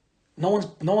 No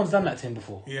one's done that to him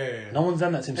before. Yeah. No one's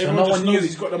done that to him. Everyone so no one knows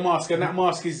he's got the mask, and that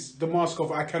mask is the mask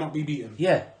of I cannot be beaten.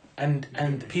 Yeah.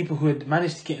 And people who had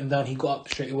managed to get him down, he got up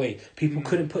straight away. People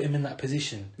couldn't put him in that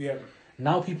position. Yeah.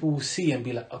 Now people will see and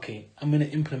be like, okay, I'm going to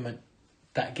implement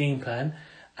that game plan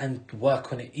and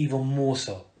work on it even more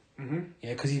so.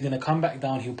 Yeah, because he's going to come back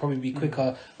down. He'll probably be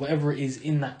quicker, whatever it is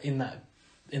in the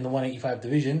 185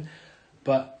 division.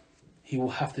 But he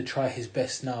will have to try his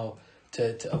best now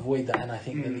to avoid that. And I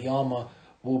think that the armour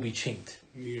will be chinked.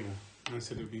 Yeah, I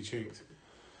said it'll be chinked.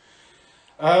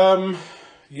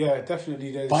 Yeah,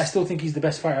 definitely. But I still think he's the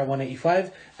best fighter at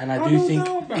 185. And I do think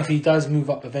if he does move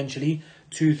up eventually,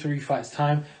 2-3 fights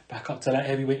time, back up to that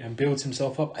heavyweight and builds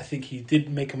himself up, I think he did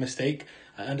make a mistake.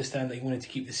 I understand that he wanted to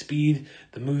keep the speed,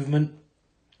 the movement,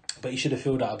 but he should have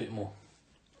filled out a bit more.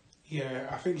 Yeah,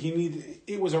 I think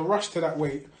it was a rush to that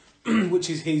weight, which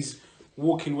is his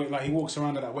walking weight. Like, he walks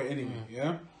around at that weight anyway,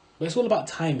 yeah? But it's all about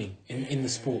timing in the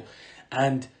sport.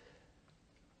 And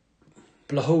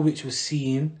Blachowicz was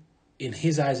seeing, in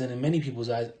his eyes and in many people's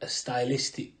eyes, a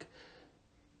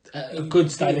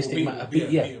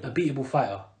beatable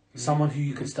fighter. Someone who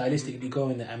you could stylistically go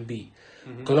in there and beat.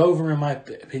 Glover, in my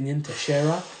opinion,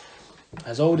 Teixeira,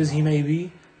 as old as he may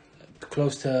be,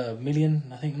 close to 1 million,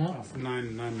 I think now.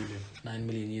 9 million. 9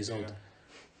 million years old.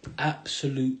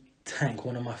 Absolute tank.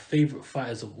 One of my favourite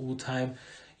fighters of all time.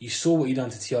 You saw what he done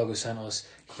to Thiago Santos.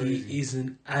 Crazy. He is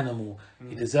an animal.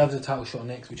 He deserves a title shot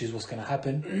next, which is what's going to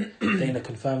happen. Dana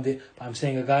confirmed it. But I'm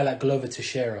saying a guy like Glover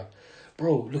Teixeira.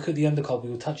 Bro, look at the undercard. We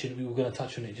were going to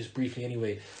touch on it just briefly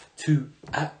anyway. 2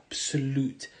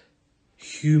 absolute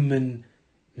human,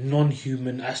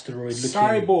 non-human asteroid-looking...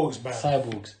 Cyborgs, man.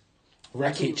 Cyborgs.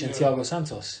 Rakic and Thiago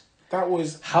Santos. That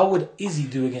was... How would Izzy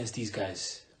do against these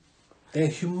guys? They're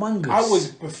humongous. I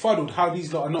was befuddled how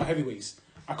these lot are not heavyweights.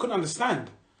 I couldn't understand.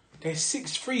 They're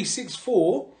 6'3",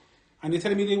 6'4", And you're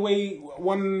telling me they weigh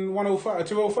 105,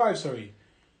 205, sorry.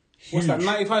 What's that,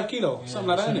 95 kilo? Something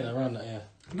like that, something innit? around that, yeah.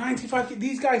 95 kilo.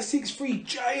 These guys, 6'3",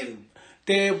 giant.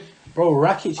 They're... Bro,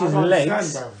 Rakic's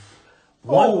legs... bruv.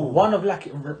 One of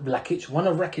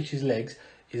Rakic's legs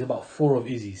is about 4 of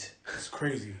Izzy's. It's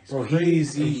crazy. Bro,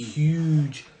 he's a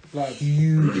huge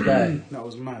guy. That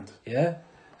was mad. Yeah?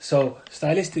 So,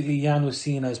 stylistically, Jan was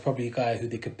seen as probably a guy who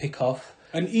they could pick off.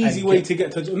 An easy way to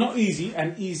get to... Not easy,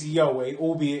 an easier way,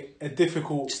 albeit a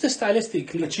difficult... Just a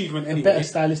stylistically... achievement anyway. A better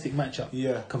stylistic matchup.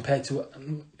 Yeah. Compared to...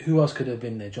 Who else could have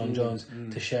been there? John Jones,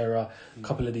 Teixeira, a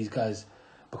couple of these guys.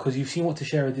 Because you've seen what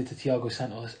Teixeira did to Thiago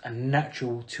Santos, a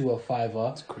natural 205er.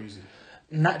 That's crazy.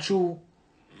 Natural,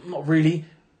 not really,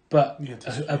 but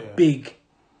a big,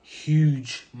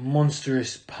 huge,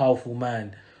 monstrous, powerful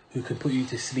man who can put you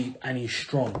to sleep, and he's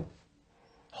strong.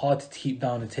 Hard to keep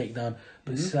down and take down,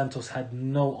 but Santos had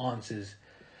no answers.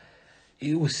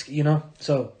 It was,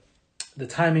 so the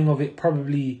timing of it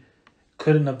probably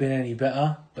couldn't have been any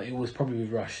better, but it was probably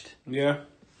rushed. Yeah.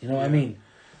 You know what I mean?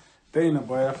 Dana,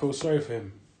 boy, I feel sorry for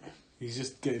him. He's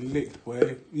just getting licked,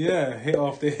 boy. Yeah, hit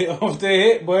after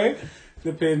hit, boy.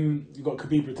 Flipping, you got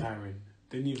Khabib retiring.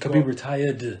 Then you've Khabib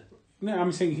retired. No,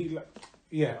 I'm saying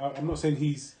I'm not saying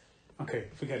he's... Okay,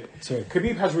 forget it. Sorry.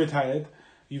 Khabib has retired.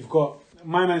 You've got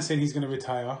my man saying he's going to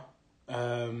retire.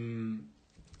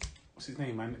 What's his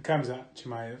name, man? Khamzat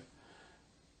Chimaev.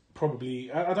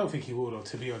 Probably... I don't think he will, though,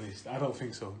 to be honest. I don't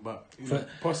think so, but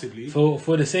possibly.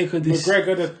 For the sake of this...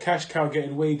 McGregor, the cash cow,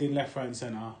 getting weighed in left, right and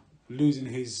centre. Losing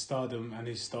his stardom and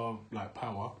his star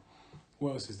power.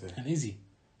 What else is there? And Izzy.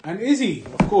 And Izzy,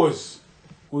 of course.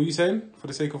 What were you saying? For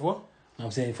the sake of what? No,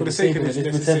 I'm saying for the sake of it, let's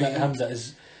pretend that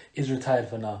Khamzat is retired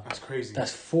for now. That's crazy.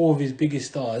 That's 4 of his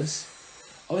biggest stars.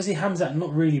 Obviously, Khamzat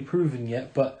not really proven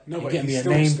yet, but you get me a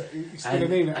name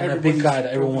and a big guy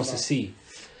that everyone wants to see.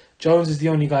 Jones is the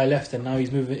only guy left, and now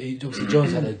he's moving. Obviously,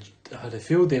 Jones had a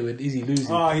field day with Izzy losing.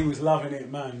 Oh, he was loving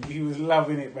it, man. He was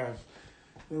loving it, man.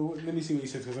 Let me see what he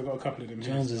says, because I've got a couple of them.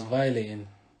 Jones is violating.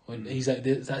 When he's like,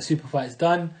 that super fight's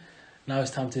done. Now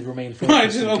it's time to remain focused. I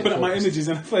just open up my images,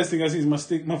 and the first thing I see is my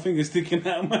finger sticking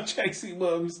out of my tracksuit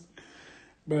bottoms.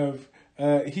 Bruv.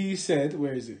 He said,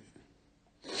 where is it?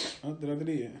 Oh, did I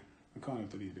delete it? I can't have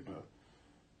deleted it, but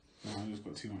no, I just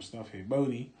got too much stuff here.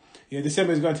 Boney. Yeah,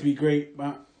 December is going to be great,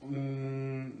 but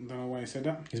don't know why he said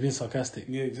that. He's been sarcastic.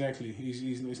 Yeah, exactly.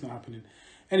 It's not happening.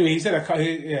 Anyway, he said,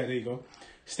 yeah, there you go.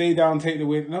 Stay down, take the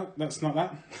win. No, that's not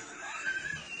that.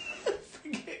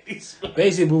 Forget this.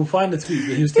 Basically, we'll find the tweet,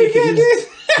 but he was taking...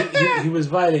 he was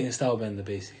violating Stylebender,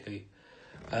 basically.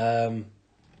 But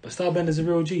Stylebender's a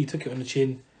real G. He took it on the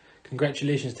chin.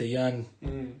 Congratulations to Jan.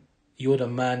 You're the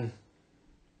man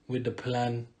with the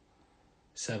plan.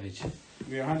 Savage.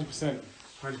 Yeah, 100%.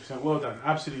 100%. Well done.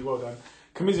 Absolutely well done.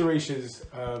 Commiserations,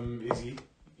 Izzy.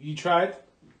 You tried.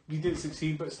 You didn't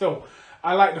succeed, but still,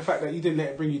 I like the fact that you didn't let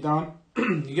it bring you down.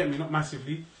 You get me? Not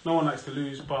massively. No one likes to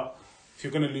lose, but if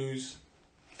you're going to lose,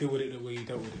 deal with it the way you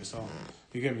dealt with it. So,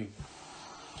 you get me?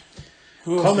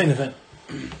 Common event.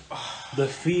 The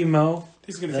female,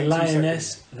 the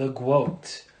lioness, the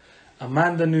GOAT.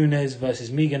 Amanda Nunes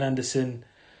versus Megan Anderson.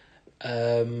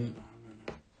 I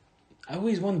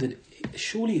always wondered,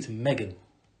 surely it's Megan.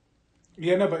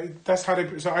 Yeah, no, but that's how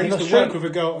they... So I used to work with a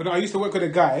girl... No, I used to work with a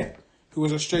guy who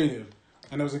was Australian.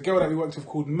 And there was a girl that we worked with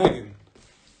called Megan.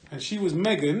 And she was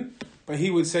Megan, but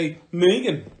he would say,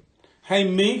 Megan. Hey,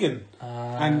 Megan.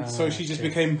 And so she just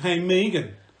became, hey,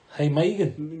 Megan. Hey,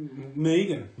 Megan.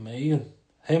 Megan.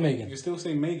 Hey, Megan. You're still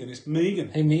saying Megan. It's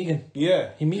Megan. Hey, Megan.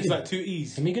 Yeah. Hey, Megan. It's like 2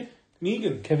 E's. Hey, Megan.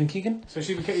 Megan. Kevin Keegan. So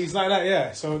she became... He's like that,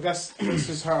 yeah. So that's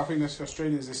just how I think that's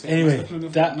Australians. They say. Anyway,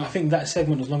 I think that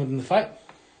segment was longer than the fight.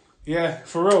 Yeah,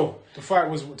 for real. The fight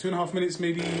was 2.5 minutes,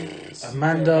 maybe.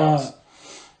 Amanda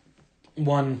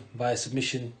won by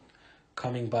submission,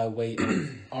 coming by way of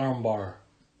armbar.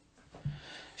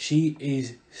 She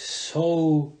is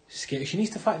so scared. She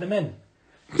needs to fight the men.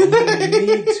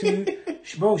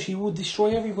 She will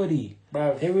destroy everybody.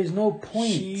 Bruv, there is no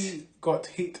point. She got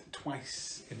hit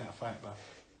twice in that fight, bruv.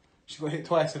 She got hit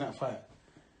twice in that fight.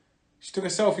 She took a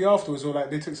selfie afterwards, or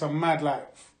they took some mad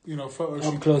photo.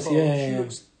 Up close, She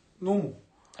looks normal.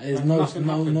 There's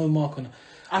no mark on her.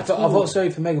 I felt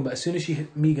sorry for Megan, but as soon as she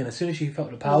hit Megan, as soon as she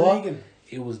felt the power,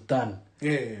 it was done.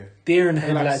 Yeah. Deer in the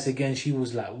headlights again. She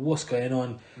was like, "What's going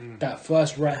on?" That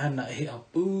first right hand that hit her,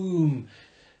 boom.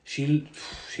 She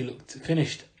looked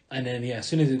finished, and then as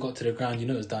soon as it got to the ground,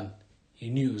 it was done.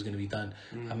 You knew it was going to be done.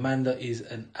 Amanda is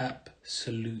an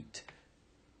absolute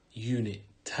unit,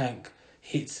 tank.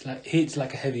 Hits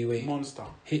like a heavyweight monster.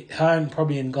 Her and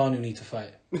probably Ngannou need to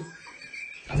fight.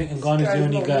 I think Ngannou's the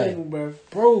only guy.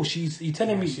 Bro, you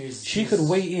telling me she could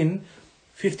weigh in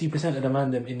 50% of the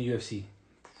man them in the UFC.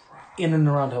 In and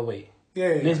around her weight.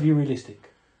 Yeah. Let's be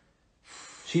realistic.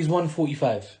 She's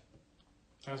 145.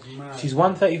 That's mad. She's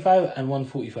 135 and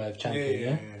 145 champion,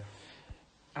 yeah?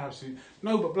 Absolutely.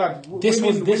 No, but blood. This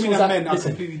women was and at, men are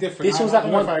listen, completely different. This was I at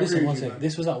don't know if I one. agree Listen, with one you, second. man.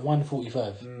 This was at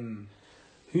 145.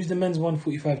 Who's the men's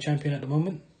 145 champion at the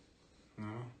moment? No.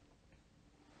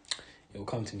 It will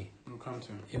come to me. It will come to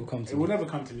him. It will come to It me. will never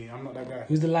come to me. I'm not that guy.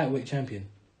 Who's the lightweight champion?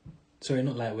 Sorry,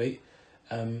 not lightweight.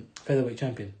 Featherweight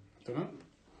champion. Don't know.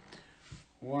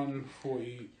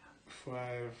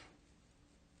 145.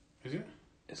 Is it?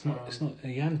 It's not. It's not.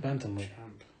 Jan's bantamweight.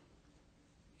 Champ.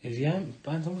 Is Jan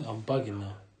bantamweight? I'm bugging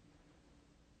now.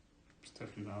 It's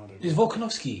definitely not. It's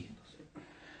Volkanovski.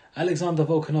 Alexander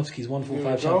Volkanovski's 145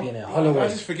 There we champion go. here. I Holloway.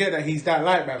 just forget that he's that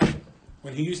light, man.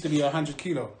 When he used to be 100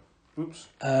 kilo. Oops.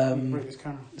 Break this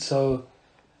camera. So,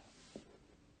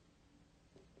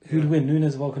 who'd win,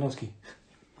 Nunes or Volkanovski?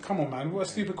 Come on, man. What a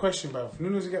stupid question, bro.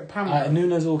 Nunes will get pammered.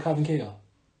 Nunes or Calvin Keita?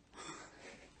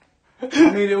 I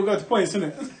mean, it will go to points, isn't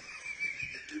it?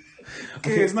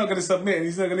 Okay, he's not going to submit and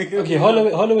he's not going to get... Okay,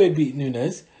 Holloway beat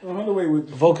Nunes. Well, Holloway would...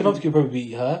 Volkanovski would probably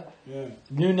beat her. Yeah.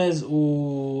 Nunes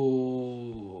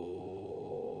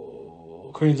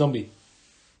or Korean Zombie.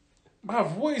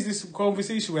 Bruv, what is this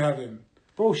conversation we're having?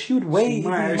 Bro, she would weigh... She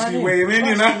might actually weigh him in,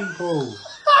 you know? Bro.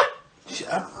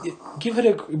 Give her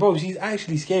the... Bro, she's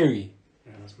actually scary.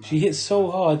 Yeah, that's mad. She hits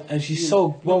so hard and she's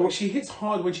so... Well, she hits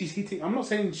hard when she's hitting... I'm not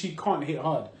saying she can't hit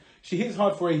hard. She hits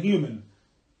hard for a human.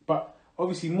 But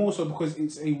obviously more so because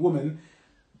it's a woman...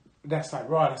 That's like,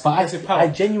 right, that's aggressive power. I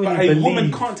genuinely but a believe...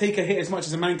 woman can't take a hit as much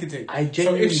as a man can take.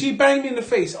 So if she banged me in the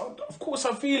face, of course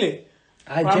I feel it.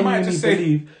 I genuinely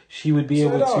believe she would be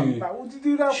able to... Like, what do you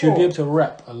do that she would be able to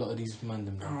rap a lot of these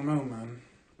man. I don't know, man.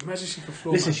 Imagine she could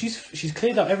floor. Listen, man. she's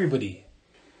cleared out everybody.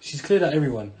 She's cleared out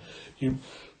everyone. You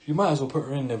might as well put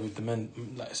her in there with the men,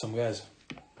 like some guys.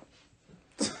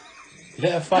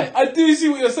 Let her fight. I do see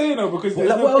what you're saying though, because What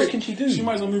else can she do? She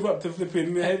might as well move up to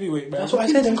flipping heavyweight, man. That's what I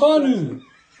said. Ngannou,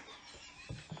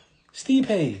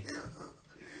 Stipe,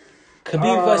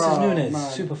 Khabib versus Nunes,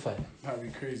 man. super fight. That'd be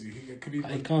crazy. Khabib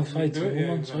I can't fight do a it. Yeah,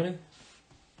 woman, exactly. sorry.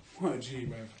 What a G,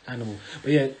 man. Animal.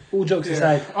 But yeah, all jokes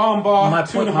aside, Armbar. my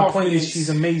 2.5 point is minutes. she's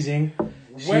amazing.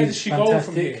 Where does She's she go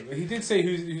from fantastic. here? He did say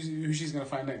who she's gonna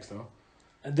fight next, though.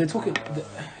 They're talking.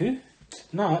 Who?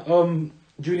 No,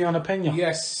 Juliana Pena.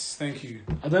 Yes, thank you.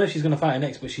 I don't know if she's gonna fight her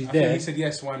next, but she's I there. think he said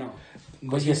yes. Why not?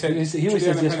 But yes, he always says Juliana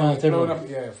yes, Pena fine was to everyone. blowing up-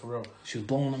 Yeah, for real. She was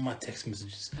blowing up my text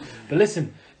messages. But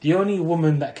listen, the only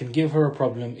woman that can give her a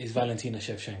problem is Valentina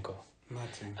Shevchenko. Mad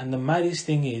thing. And the maddest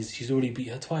thing is, she's already beat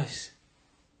her twice.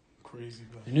 Crazy,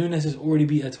 bro. Nunes has already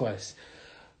beat her twice.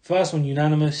 First one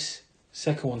unanimous,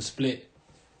 second one split,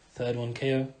 third one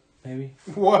KO, maybe.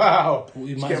 Wow.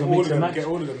 We Just might get as well all mix of and them. match. Get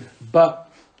all of them.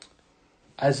 But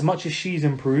as much as she's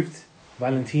improved,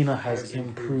 Valentina has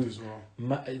improved as well.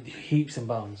 heaps and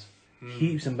bounds.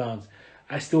 Heaps and bounds.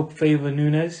 I still favour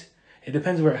Nunes. It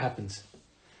depends where it happens.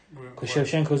 Because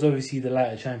Shevchenko's obviously the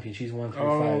lighter champion. She's 135.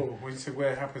 Oh, when you said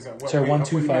where it happens at what? Sorry, weight?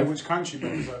 125. Which country? Bro?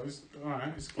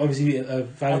 Alright. Obviously,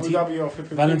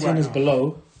 Valentina's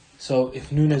below. So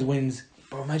if Nunes wins,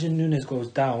 bro, imagine Nunes goes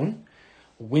down,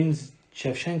 wins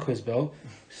Shevchenko's belt,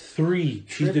 3.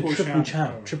 She's Triple the triple champ,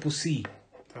 champ, bro. triple C.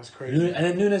 That's crazy. And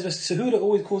then Nunes versus Cejudo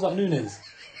always calls out Nunes.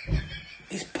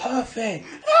 It's perfect.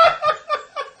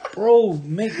 Bro,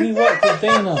 make me work with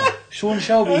Dana. Sean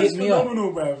Shelby hit me up.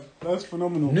 That's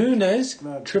phenomenal. Nunes,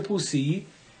 Mad. triple C.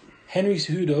 Henry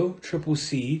Cejudo, triple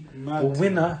C. Mad The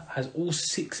winner has all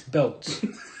 6 belts.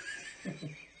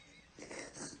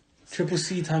 Triple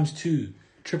C times 2.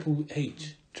 Triple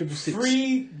H. Triple 6.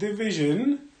 3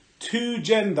 division, 2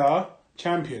 gender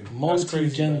champion. That's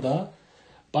crazy, Multi-gender.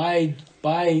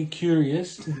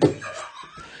 Bi-curious.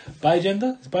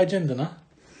 Bi-gender? It's bi-gender, nah?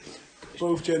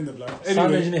 Both gender, blood. Sound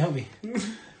Anyway, engineer, help me.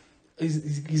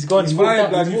 He's gone. He's He walked fired,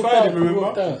 out. lad. He You walked fired out. him, He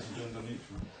walked remember? out.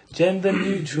 Gender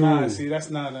neutral. nah, see, that's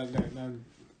nah.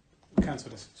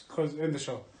 Cancel this. Close, end the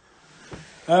show.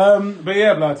 But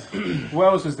yeah, blood. What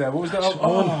else was there? What was that?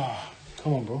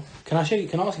 Come on, bro. Can I show you?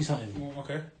 Can I ask you something? Oh,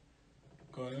 okay.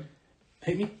 Go on then.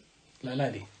 Hit me? Like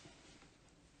lightly.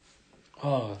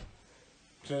 Oh.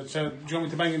 Do you want me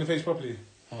to bang you in the face properly?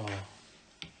 Oh.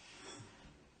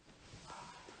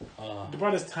 The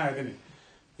brother's tired, isn't it?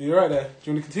 You alright there?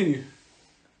 Do you want to continue?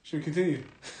 Should we continue?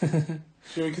 Do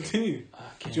you want to continue?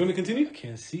 Do you want to continue? I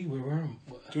can't see where we're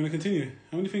at. Do you want to continue?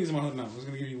 How many fingers am I holding up? I was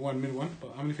going to give you one mid one,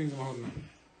 but how many fingers am I holding up?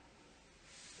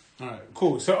 Alright,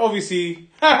 cool. So obviously,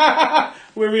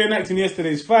 we're reenacting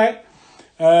yesterday's fight.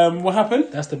 What happened?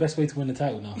 That's the best way to win the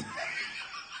title now.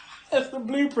 That's the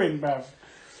blueprint, bruv.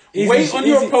 Izzy Wait on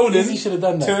your opponent. Izzy should have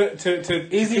done that.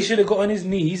 Izzy to should have got on his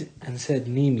knees and said,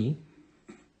 "Knee me."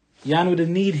 Jan would have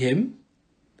kneed him,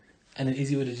 and then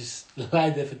Izzy would have just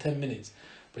lied there for 10 minutes,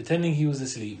 pretending he was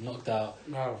asleep, knocked out,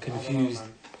 confused.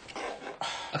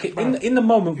 Okay, in the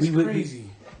moment it's we were crazy.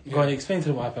 Go on, explain to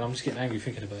them what happened. I'm just getting angry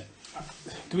thinking about it.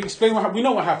 Do we explain what happened? We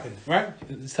know what happened, right?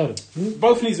 Let's tell them.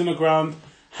 Both knees on the ground,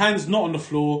 hands not on the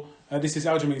floor. This is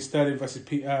Aljamain Sterling versus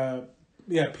PAN,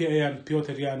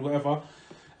 Piotr Jan, whatever.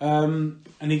 And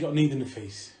he got kneed in the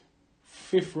face.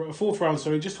 Fourth round,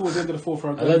 sorry, just towards the end of the fourth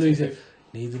round. I love what he said.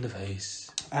 Kneed in the face.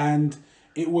 And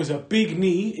it was a big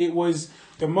knee. It was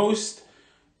the most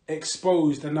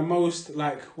exposed and the most,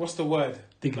 like, what's the word?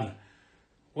 Dignity. Like,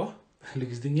 what?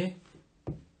 Lucas Digne?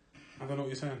 I don't know what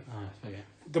you're saying. Oh, okay.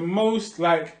 The most,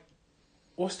 like,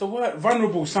 what's the word?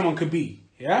 Vulnerable someone could be,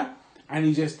 yeah? And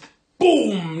he just,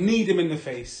 boom, kneed him in the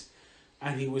face.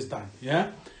 And he was done,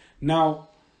 yeah? Now,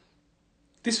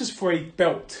 this was for a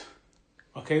belt.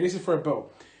 Okay, this is for a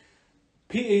belt.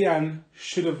 Peter Yan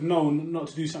should have known not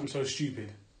to do something so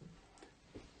stupid.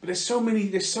 But there's so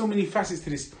many facets to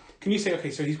this. Can you say,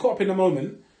 okay, so he's caught up in the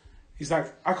moment. He's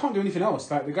like, I can't do anything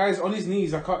else. Like, the guy's on his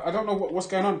knees. I don't know what's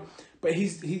going on. But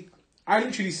I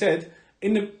literally said,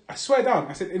 I swear down,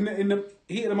 I said, in the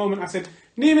heat of the moment, I said,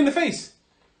 knee him in the face.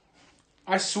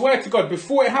 I swear to God,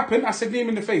 before it happened, I said, knee him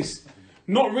in the face.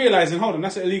 Not realising, hold on,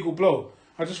 that's an illegal blow.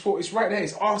 I just thought, it's right there.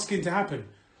 It's asking to happen.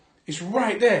 It's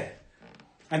right there.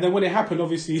 And then when it happened,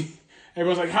 obviously,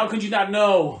 everyone's like, how could you not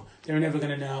know? They're never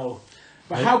going to know.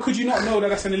 But how could you not know that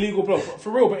that's an illegal blow? For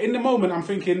real, but in the moment, I'm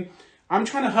thinking, I'm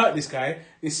trying to hurt this guy.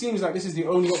 It seems like this is the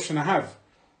only option I have.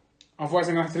 Otherwise,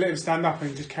 I'm going to have to let him stand up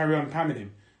and just carry on pamming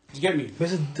him. Do you get me?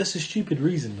 That's a stupid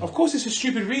reason, though. Of course it's a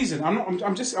stupid reason.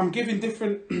 I'm giving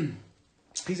different...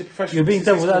 He's a professional. You're being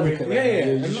devil's advocate. Yeah.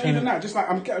 And not even that. Just like,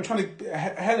 I'm trying to...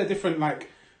 hella different, like,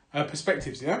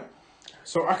 perspectives, yeah?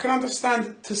 So I can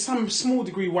understand to some small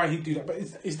degree why he'd do that, but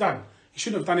it's done. He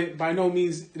shouldn't have done it by no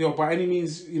means, by any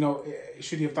means,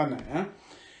 should he have done that,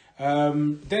 yeah?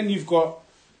 Then you've got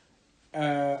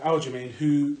Aljamain,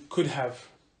 who could have...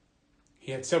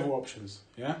 He had several options,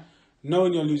 yeah?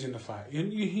 Knowing you're losing the fight. He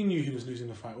knew he was losing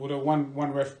the fight, although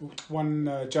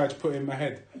one judge put him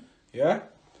ahead, yeah?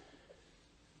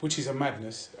 Which is a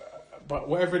madness. But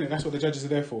whatever in it, that's what the judges are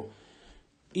there for.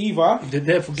 Either... They're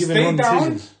there for giving wrong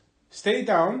decisions. Stay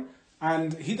down,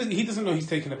 and he doesn't know he's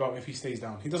taking a belt if he stays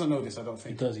down. He doesn't know this, I don't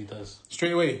think. He does.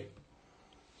 Straight away.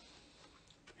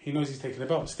 He knows he's taking a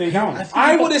belt. Stay down.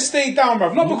 I would have stayed down,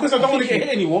 bruv. Not because I don't want to get hit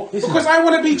anymore, because I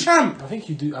want to be champ. I think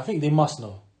you do. I think they must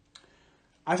know.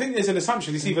 I think there's an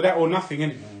assumption. It's either that or nothing,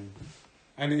 innit?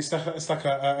 And it's like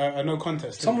a no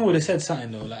contest. Someone would have said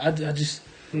something, though. Like, I just...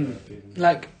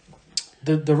 Like,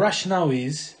 the rationale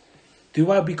is,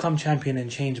 do I become champion and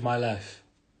change my life?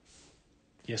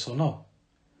 Yes or no?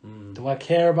 Do I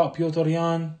care about Piotr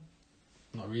Jan?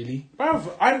 Not really.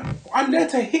 Bruv, I'm there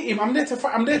to hit him. I'm there to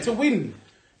fight. I'm there to win.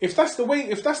 If that's the way,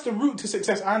 if that's the route to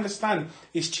success, I understand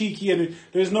it's cheeky and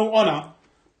there's no honour.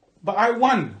 But I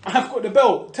won. I've got the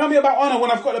belt. Tell me about honour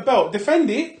when I've got the belt. Defend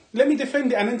it. Let me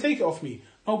defend it and then take it off me.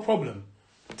 No problem.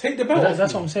 Take the belt off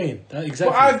that's me. what I'm saying.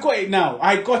 Exactly. But I've got it now.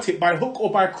 I got it by hook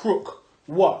or by crook.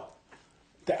 What?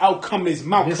 The outcome is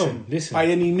Malcolm. Listen. By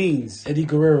any means. Eddie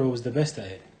Guerrero was the best at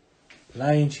it.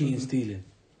 Lying, cheating, stealing.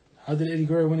 How did Eddie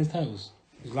Guerrero win his titles?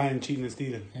 He was lying, cheating and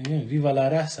stealing. Yeah, Viva la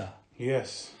raza.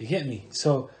 Yes. You get me?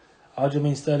 So,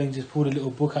 Aljamain Sterling just pulled a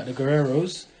little book at the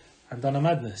Guerreros and done a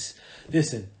madness.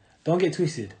 Listen, don't get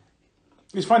twisted.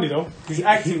 It's funny though. His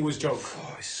acting was joke.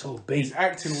 Oh, it's so bait. His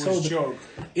acting was joke.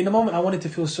 In the moment, I wanted to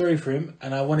feel sorry for him,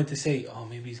 and I wanted to say, "Oh,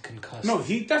 maybe he's concussed." No,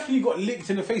 he definitely got licked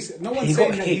in the face. No one's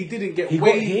saying that he didn't get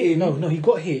weighed in. No, he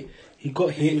got hit. He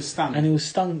got hit. He was stung. And he was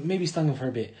stung, maybe stung him for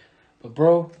a bit. But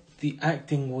bro, the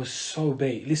acting was so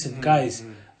bait. Listen, guys,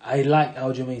 I like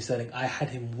Aljamain Sterling. I had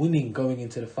him winning going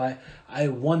into the fight. I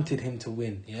wanted him to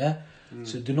win, yeah?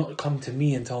 So do not come to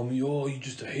me and tell me, oh, you're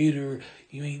just a hater.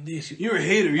 You ain't this. You're a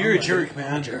hater. You're a jerk,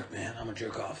 man. I'm a jerk, man. I'm a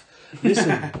jerk off.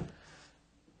 Listen,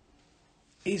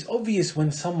 it's obvious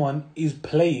when someone is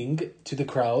playing to the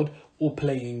crowd or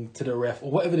playing to the ref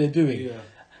or whatever they're doing. Yeah.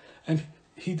 And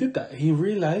he did that. He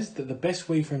realised that the best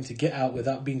way for him to get out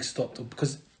without being stopped,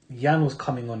 because Jan was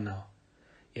coming on now.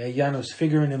 Yeah, Jan was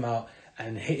figuring him out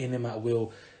and hitting him at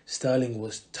will. Sterling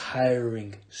was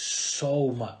tiring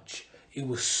so much. It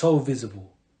was so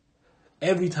visible.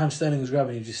 Every time Sterling was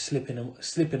grabbing him, just slipping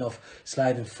off,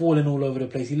 sliding, falling all over the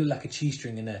place. He looked like a cheese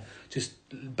string in there. Just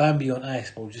Bambi on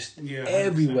ice, bro. Just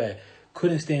everywhere. 100%.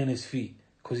 Couldn't stay on his feet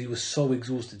because he was so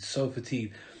exhausted, so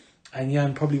fatigued. And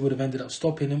Jan probably would have ended up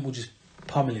stopping him or just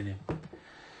pummeling him.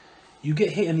 You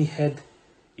get hit in the head,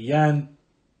 Jan,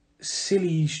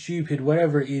 silly, stupid,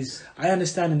 whatever it is. I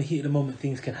understand in the heat of the moment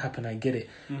things can happen. I get it,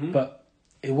 but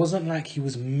it wasn't like he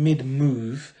was mid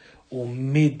move or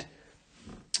mid.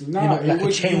 No, like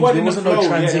a change. There wasn't no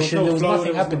transition. There was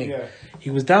nothing happening. He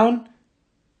was down,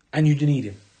 and you didn't need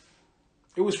him.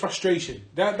 It was frustration.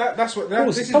 That's what.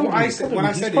 This is what I said when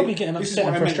I said it. He's probably getting upset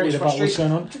and frustrated about what's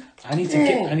going on. I need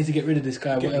to get rid of this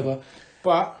guy, whatever.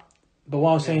 But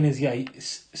what I'm saying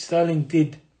is, Sterling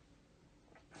did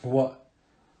what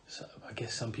I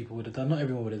guess some people would have done. Not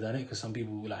everyone would have done it, because some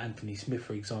people, like Anthony Smith,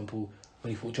 for example,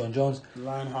 when he fought John Jones,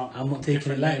 Lionheart. I'm not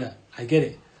taking it like that. I get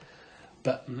it.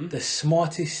 But the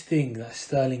smartest thing that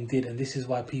Sterling did, and this is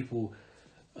why people,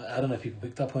 I don't know if people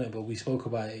picked up on it, but we spoke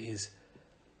about it, is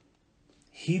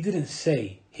he didn't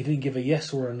give a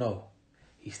yes or a no.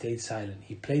 He stayed silent.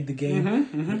 He played the game.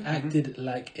 He acted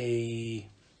like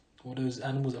what are those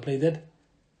animals that play dead?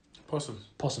 Possum.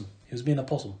 He was being a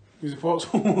possum. He was a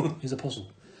possum. He was a possum.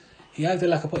 He acted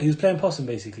like he was playing possum,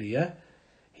 basically, yeah?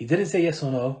 He didn't say yes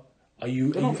or no. Are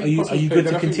you good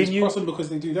to continue? It's possum because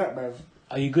they do that, bruv.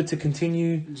 Are you good to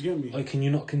continue? Do you get me? Or can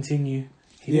you not continue?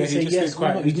 He He didn't say yes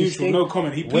or no. He just neutral, no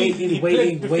comment. He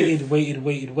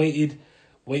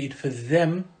waited for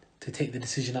them to take the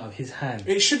decision out of his hand.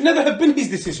 It should never have been his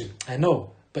decision. I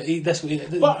know, but that's what the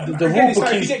again, rule book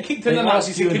like, is. if you get kicked in the nuts,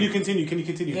 you say, "Can you continue? Can you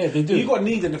continue?" Yeah, they do. You got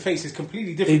kneed in the face. It's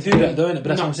completely different. They do that, don't it? But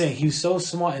that's what I'm saying. He was so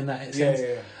smart in that sense.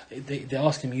 Yeah. They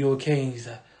asked him, "You okay?" And he's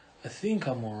like, "I think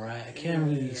I'm alright. I can't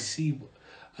really see."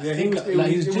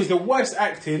 It was the worst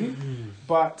acting,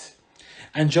 but.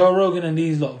 And Joe Rogan and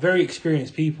these very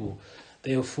experienced people,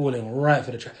 they were falling right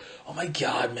for the trap. Oh my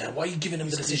God, man, why are you giving him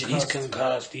the decision? He's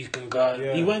concussed.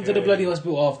 Yeah, he went to the bloody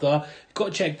hospital after,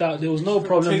 got checked out, there was no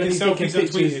problem. Taking selfies and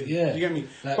tweeting. Yeah. You get me?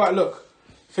 But look,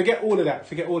 forget all of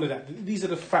that. These are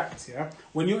the facts, yeah?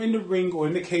 When you're in the ring or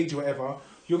in the cage or whatever,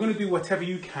 you're going to do whatever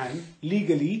you can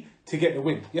legally to get the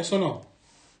win. Yes or no?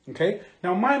 Okay?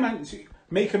 Now, my man,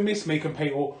 make them miss, make them pay,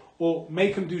 or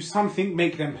make them do something,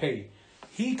 make them pay.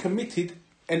 He committed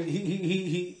and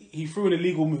he threw an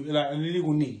illegal move, like an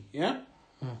illegal knee, yeah?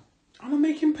 I'm gonna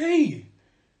make him pay.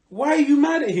 Why are you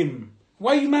mad at him?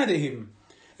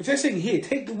 If they're saying, here,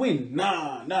 take the win.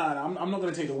 Nah, I'm not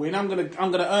gonna take the win. I'm gonna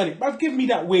earn it. But give me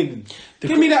that win.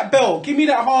 Give me that belt. Give me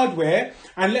that hardware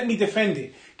and let me defend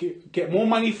it. Get more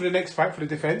money for the next fight, for the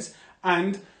defense,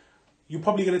 and you're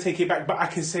probably gonna take it back, but I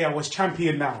can say I was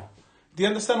champion now. Do you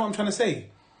understand what I'm trying to say?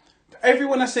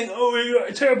 Everyone that's saying, oh, you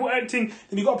got terrible acting,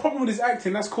 and you got a problem with his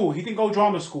acting, that's cool. He didn't go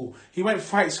drama school. He went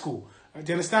fight school. Do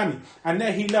you understand me? And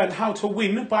there he learned how to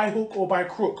win by hook or by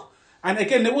crook. And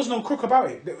again, there was no crook about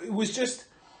it. It was just,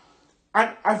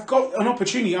 I've got an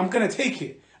opportunity. I'm going to take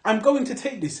it. I'm going to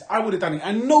take this. I would have done it.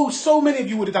 I know so many of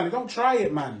you would have done it. Don't try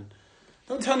it, man.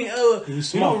 Don't tell me,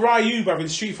 you're not Ryu, bruv, in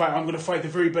Street Fighter. I'm going to fight the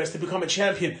very best to become a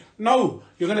champion. No,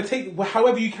 you're going to take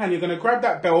however you can. You're going to grab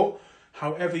that belt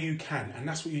however you can. And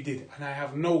that's what you did. And I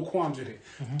have no qualms with it.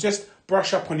 Just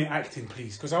brush up on your acting,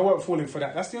 please. Because I won't fall in for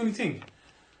that. That's the only thing.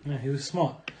 Yeah, he was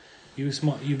smart.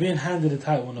 You're being handed a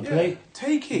title on the plate.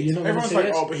 Take it. Everyone's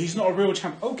like, but he's not a real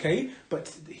champ. Okay,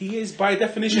 but he is by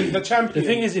definition the champion. The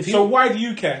thing is, why do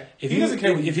you care? He doesn't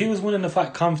care. If he was winning the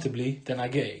fight comfortably, then I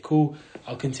get it. Cool.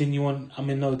 I'll continue on. I'm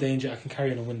in no danger. I can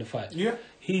carry on and win the fight. Yeah.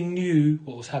 He knew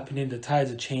what was happening. The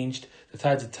tides had changed. The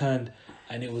tides had turned,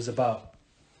 and it was about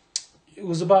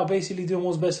basically doing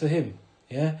what's best for him.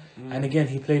 Yeah. And again,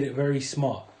 he played it very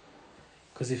smart.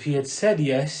 Because if he had said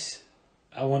yes,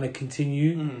 I want to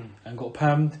continue, and got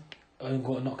pammed and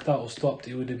got knocked out or stopped,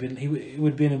 it would have been it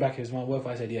would be in the back of his mind. What if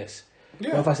I said yes?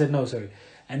 Yeah. What if I said no? Sorry.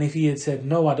 And if he had said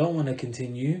no, I don't want to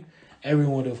continue,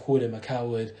 everyone would have called him a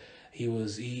coward.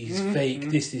 He's fake.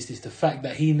 This. The fact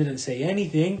that he didn't say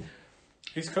anything.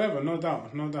 He's clever, no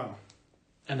doubt. And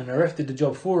then the ref did the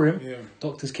job for him. Yeah.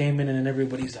 Doctors came in and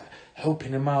everybody's like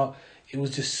helping him out. It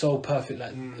was just so perfect.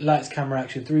 Like lights, camera,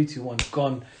 action. 3, 2, 1,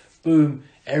 gone. Boom.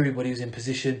 Everybody was in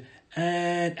position.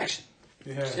 And action.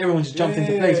 Yeah. Everyone just jumped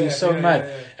into place. It was so mad.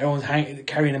 Yeah. Everyone's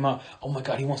carrying him out. Oh my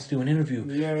God, he wants to do an interview.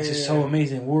 It's just so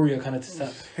amazing. Warrior kind of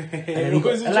stuff. And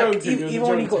then even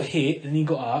when he got hit and he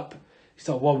got up, he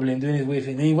started wobbling, doing his weird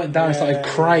thing. Then he went down and started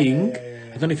crying.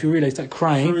 I don't know if you realise, he started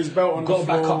crying. Threw his belt on got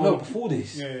back up. No, before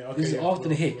this. This is after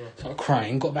the hit. Started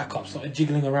crying, got back up, started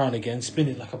jiggling around again,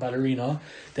 spinning like a ballerina.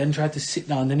 Then tried to sit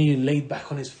down. Then he laid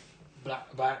back on his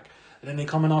black back. And then they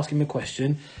come and ask him a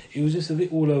question. It was just a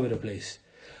bit all over the place.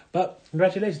 But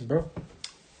congratulations, bro.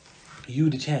 You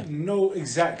the champ. No,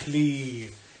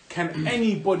 exactly. Can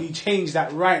anybody change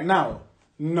that right now?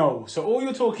 No. So all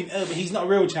you're talking, but he's not a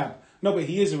real champ. No, but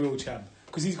he is a real champ.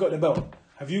 Because he's got the belt.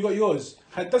 Have you got yours?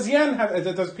 Does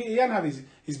Peter Yan have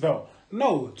his belt?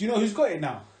 No. Do you know who's got it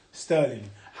now?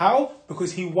 Sterling. How?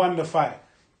 Because he won the fight.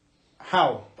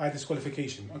 How? By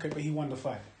disqualification. Okay, but he won the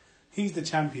fight. He's the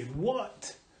champion.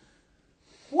 What?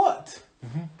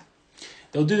 Mm-hmm.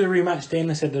 They'll do the rematch.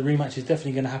 Dana said the rematch is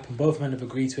definitely going to happen. Both men have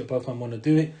agreed to it. Both men want to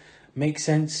do it. Makes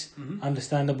sense. Mm-hmm.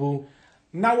 Understandable.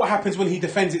 Now what happens when he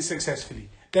defends it successfully?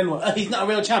 Then what? He's not a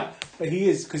real champ. But he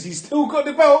is, because he's still got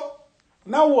the belt.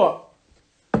 Now what?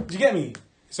 Do you get me?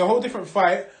 It's a whole different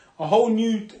fight. A whole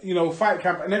new, fight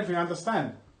camp and everything. I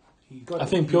understand. I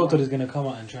think Piotr is going to come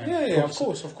out and try and... Yeah, of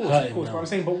course. But I'm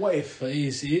saying, but what if? But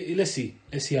let's see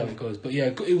how it goes. But yeah,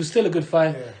 it was still a good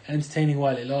fight. Yeah. Entertaining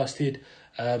while it lasted.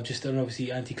 Just an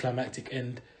obviously anticlimactic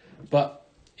end. But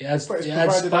it adds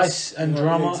spice and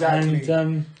drama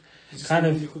and kind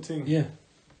of... Cool thing. Yeah.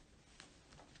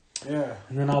 Yeah.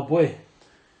 And then our boy.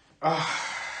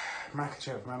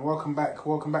 Makhachev, man. Welcome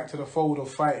back to the fold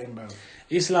of fighting, man.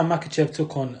 Islam Makhachev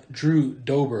took on Drew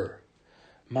Dober.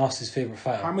 Mouse's favourite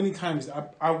fighter. How many times I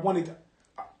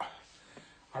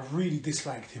really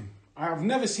disliked him. I've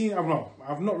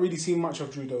not really seen much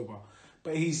of Drew Dober.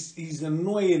 But he's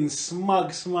annoying,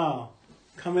 smug smile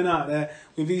coming out there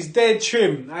with his dead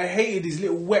trim. I hated his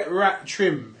little wet rat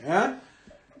trim, yeah?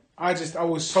 I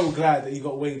was so glad that he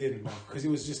got weighed in, man, because it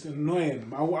was just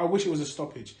annoying. I wish it was a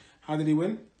stoppage. How did he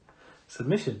win?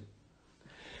 Submission.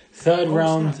 Third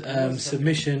round,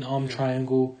 submission, arm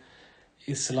triangle.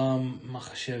 Islam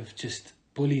Makhachev just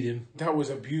bullied him. That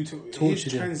was a beautiful... His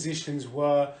transitions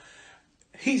were...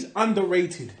 He's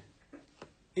underrated.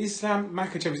 Islam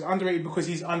Makhachev is underrated because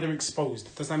he's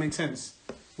underexposed. Does that make sense?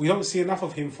 We don't see enough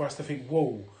of him for us to think,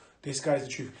 whoa, this guy's the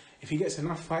truth. If he gets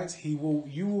enough fights, you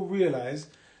will realise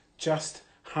just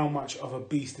how much of a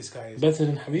beast this guy is. Better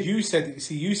than Habib? You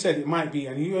said it might be,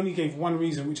 and you only gave one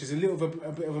reason, which is a bit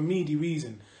of a meaty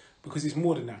reason, because it's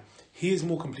more than that. He is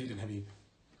more complete than Habib.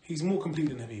 He's more complete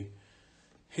than Habib.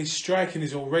 His striking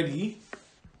is already...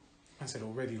 I said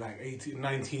already, like 18,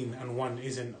 19 and 1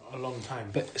 isn't a long time.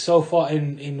 But so far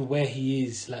in where he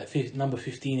is, like number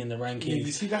 15 in the rankings. Yeah,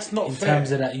 you see, that's not in fair.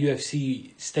 terms of that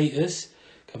UFC status,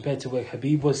 compared to where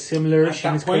Habib was similar-ish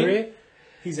in his career.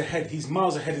 He's ahead. He's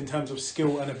miles ahead in terms of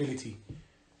skill and ability.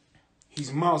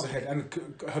 He's miles ahead. And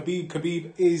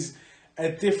Khabib is a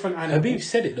different animal. Habib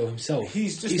said it though himself.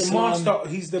 He's just a master.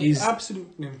 He's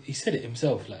absolute... He said it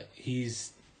himself, like,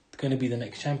 he's going to be the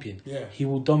next champion. Yeah. He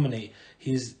will dominate.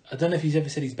 I don't know if he's ever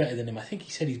said he's better than him. I think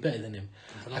he said he's better than him.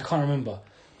 I can't remember.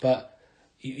 But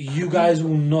you guys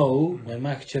will know when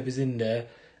Makhachev is in there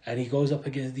and he goes up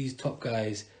against these top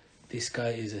guys, this guy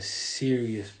is a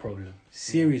serious problem.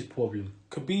 Serious problem.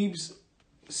 Khabib's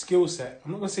skill set,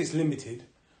 I'm not going to say it's limited,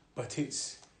 but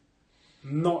it's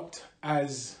not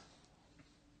as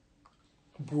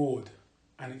broad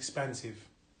and expansive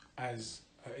as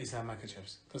Islam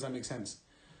Makhachev's. Does that make sense?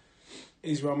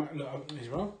 Islam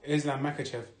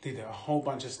Makhachev did a whole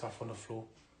bunch of stuff on the floor.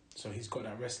 So he's got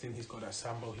that wrestling, he's got that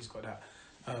sambo, he's got that...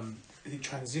 the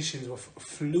transitions were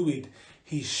fluid.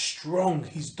 He's strong,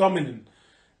 he's dominant,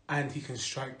 and he can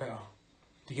strike better.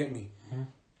 Do you get me? Mm-hmm.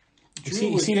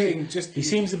 He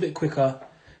seems a bit quicker.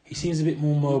 He seems a bit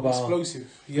more mobile.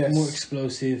 Explosive, yes. More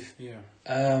explosive. Yeah.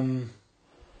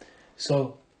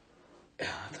 So, I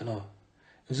don't know.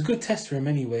 It was a good test for him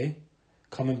anyway.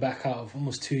 Coming back out of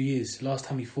almost 2 years. Last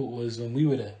time he fought was when we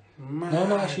were there. Mad.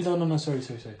 No. Sorry.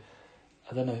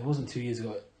 I don't know. It wasn't 2 years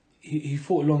ago. He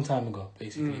fought a long time ago,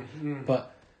 basically.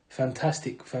 But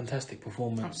fantastic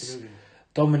performance. Absolutely.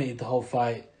 Dominated the whole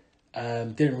fight.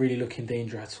 Didn't really look in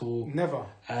danger at all. Never.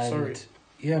 Sorry.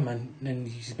 Yeah, man. And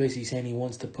he's basically saying he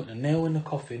wants to put a nail in the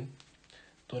coffin.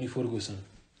 Tony Ferguson.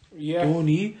 Yeah.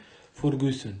 Tony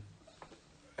Ferguson.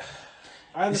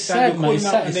 I understand.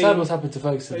 It's sad what's happened to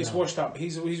Ferguson. He's washed up.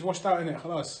 He's washed out in it.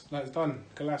 Khalas. Like, it's done.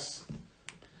 Galas.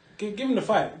 Give him the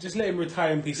fight. Just let him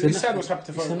retire in peace. It's sad what's happened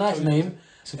to Ferguson. It's a nice name.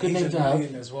 It's a good name to have.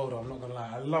 He's as well, though. I'm not gonna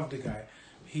lie. I love the guy.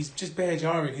 He's just bare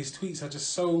jarring. His tweets are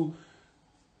just so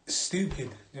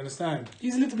stupid. You understand?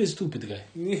 He's a little bit stupid, the guy.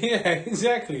 Yeah,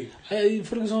 exactly.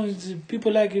 Ferguson,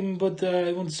 people like him, but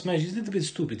I want to smash. He's a little bit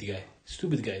stupid, the guy.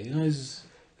 Stupid guy. You know, he's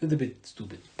a little bit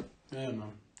stupid. Yeah,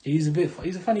 man. He's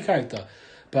a funny character,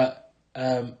 but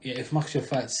if Makhachev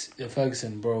fights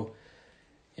Ferguson, bro,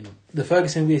 you know the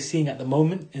Ferguson we're seeing at the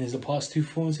moment in his past two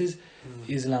performances,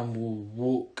 Islam will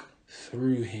walk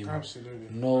through him. Absolutely,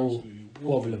 no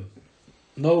problem.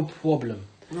 No problem.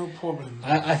 No problem.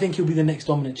 I think he'll be the next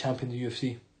dominant champion in the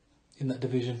UFC in that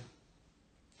division.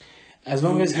 As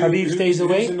long as Habib stays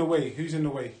away. Who's in the way?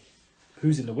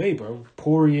 Who's in the way, bro?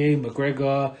 Poirier,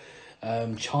 McGregor,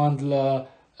 Chandler.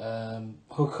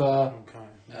 Hooker,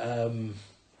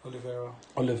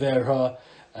 Oliveira.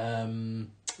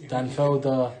 Dan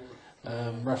Felder,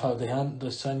 Rafael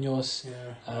dos Anjos.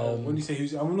 Yeah. When you say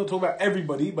who's, I'm not talking about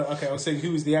everybody, but okay, I was saying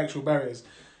who is the actual barriers.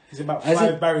 He's about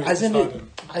 5 barriers to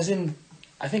stardom.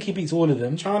 I think he beats all of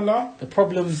them. Chandler. The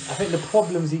problems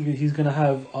he's gonna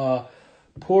have are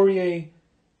Poirier.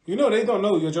 You know they don't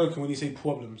know you're joking when you say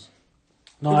problems.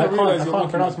 No, I can't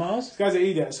pronounce my R's. This guy's an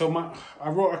idiot. So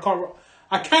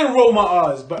I can roll my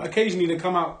R's, but occasionally they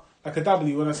come out like a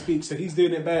W when I speak. So he's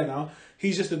doing it better now.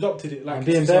 He's just adopted it. Like I'm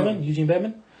being Behrman, Eugene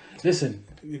Behrman. Listen,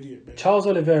 idiot, Charles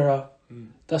Oliveira,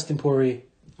 Dustin Poirier,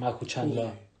 Michael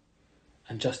Chandler,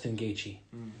 and Justin Gaethje.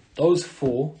 Those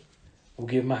 4 will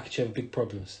give Makhachev big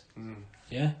problems.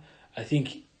 Yeah, I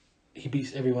think he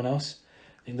beats everyone else.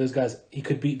 I think those guys, he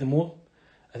could beat them all.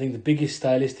 I think the biggest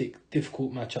stylistic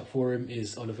difficult matchup for him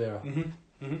is Oliveira.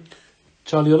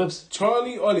 Charlie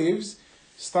Olives,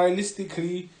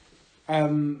 stylistically,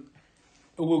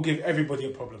 will give everybody a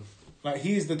problem. Like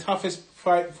he is the toughest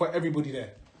fight for everybody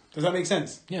there. Does that make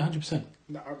sense? Yeah, 100%.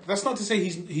 That's not to say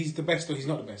he's the best or he's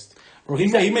not the best. Bro, he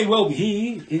may well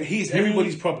be. He's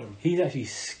everybody's problem. He's actually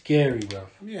scary, bro.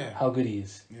 Yeah. How good he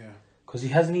is. Yeah. Because he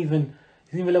hasn't even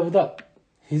leveled up.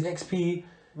 His XP.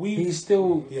 He's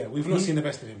still. Yeah, we've not seen the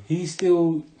best of him. He's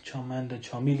still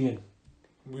Charmeleon.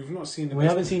 We've not seen the We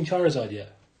haven't seen Charizard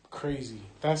yet. Crazy.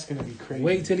 That's gonna be crazy.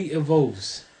 Wait till he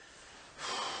evolves.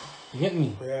 You get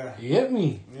me? Yeah. You get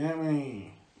me? Yeah,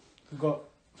 me. We've got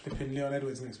flipping Leon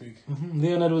Edwards next week.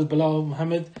 Leon Edwards, Bilal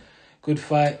Muhammad. Good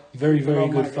fight. Very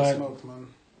good fight. Smoked, man.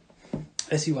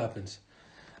 Let's see what happens.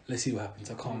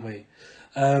 I can't wait.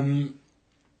 And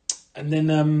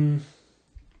then,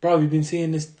 bro, we've been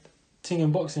seeing this thing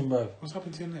in boxing, bro. What's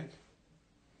happened to your neck?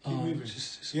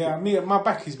 Yeah, my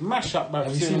back is mashed up, bro.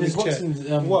 Have you seen this boxing?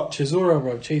 What? Chisora,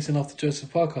 bro, chasing after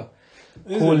Joseph Parker.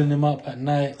 Calling him up at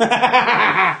night.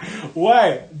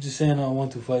 Why? Just saying, I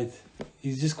want to fight.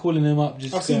 He's just calling him up.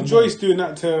 I've seen Joyce doing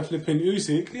that to flipping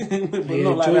Usyk. But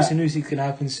not like Joyce that. and Usyk can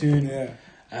happen soon.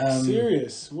 Yeah.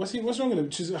 Serious? What's wrong with him?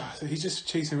 He's just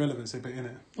chasing relevance a bit,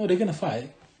 innit? Oh, they're gonna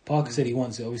fight. Parker said he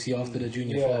wants it. Obviously, after the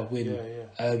Junior 5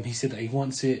 win, he said that he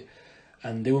wants it,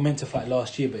 and they were meant to fight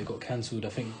last year, but it got cancelled. I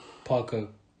think Parker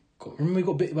remember he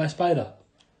got bitten by a spider.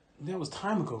 That was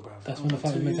time ago, bro. That's when the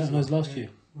fight was meant to. No, it was last year.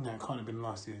 No, it can't have been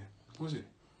last year. Was it?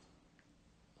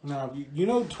 No, you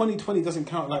know 2020 doesn't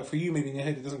count. Like for you, maybe in your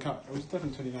head it doesn't count. It was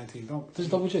definitely 2019. Don't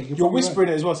just double check. You're whispering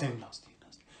it as well, saying nasty.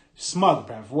 Smug,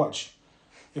 bruv. Watch.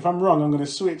 If I'm wrong, I'm gonna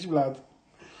switch, blood.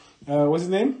 What's his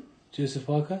name? Joseph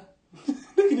Parker.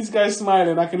 Look at this guy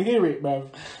smiling. I can hear it, bruv.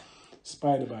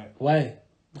 Spider bite. Why?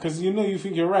 Because you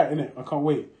think you're right, innit? I can't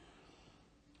wait.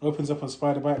 Opens up on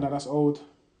spider bite. Now that's old.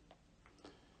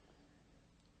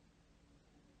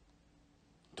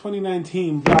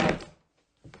 2019, black.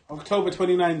 October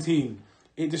 2019.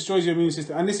 It destroys your immune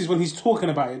system. And this is when he's talking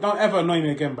about it. Don't ever annoy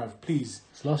me again, bruv. Please.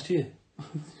 It's last year.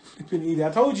 Flipping idiot.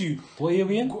 I told you. What year are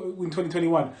we in? In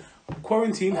 2021.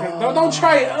 Quarantine. Don't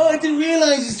try it. Oh, I didn't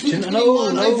realise it's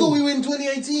 2021. No. I thought we were in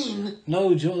 2018. No,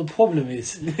 do you know what the problem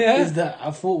is? Yeah? Is that I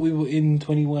thought we were in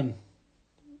 21.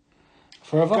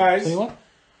 Forever? Guys, 21?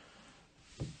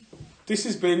 This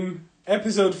has been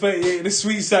episode 38 of the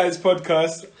Sweet Science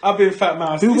Podcast. I've been Fat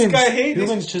Mouse. Who Guy here, Who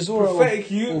wins, Chisora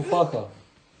or Parker?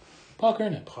 Parker,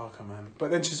 innit? Parker, man.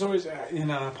 But then Chisora's,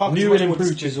 Parker's New much and more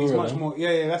improved distinct. He's Chisora, much man. more.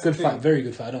 Yeah, that's Good the thing. fight, very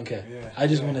good fight. I don't care. Yeah, I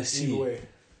just want to see. Either way.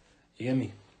 You get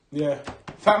me? Yeah.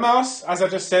 Fat Mouse, as I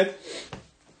just said.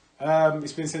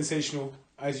 It's been sensational,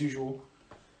 as usual.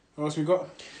 What else we got?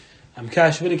 I'm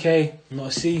Cash with a K, not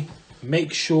a C.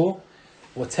 Make sure,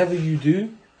 whatever you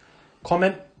do,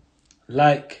 comment,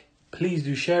 like, please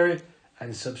do share it,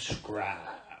 and subscribe.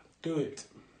 Do it.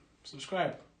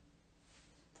 Subscribe.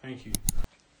 Thank you.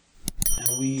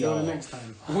 And we Till are. the next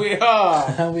time. We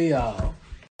are. We are.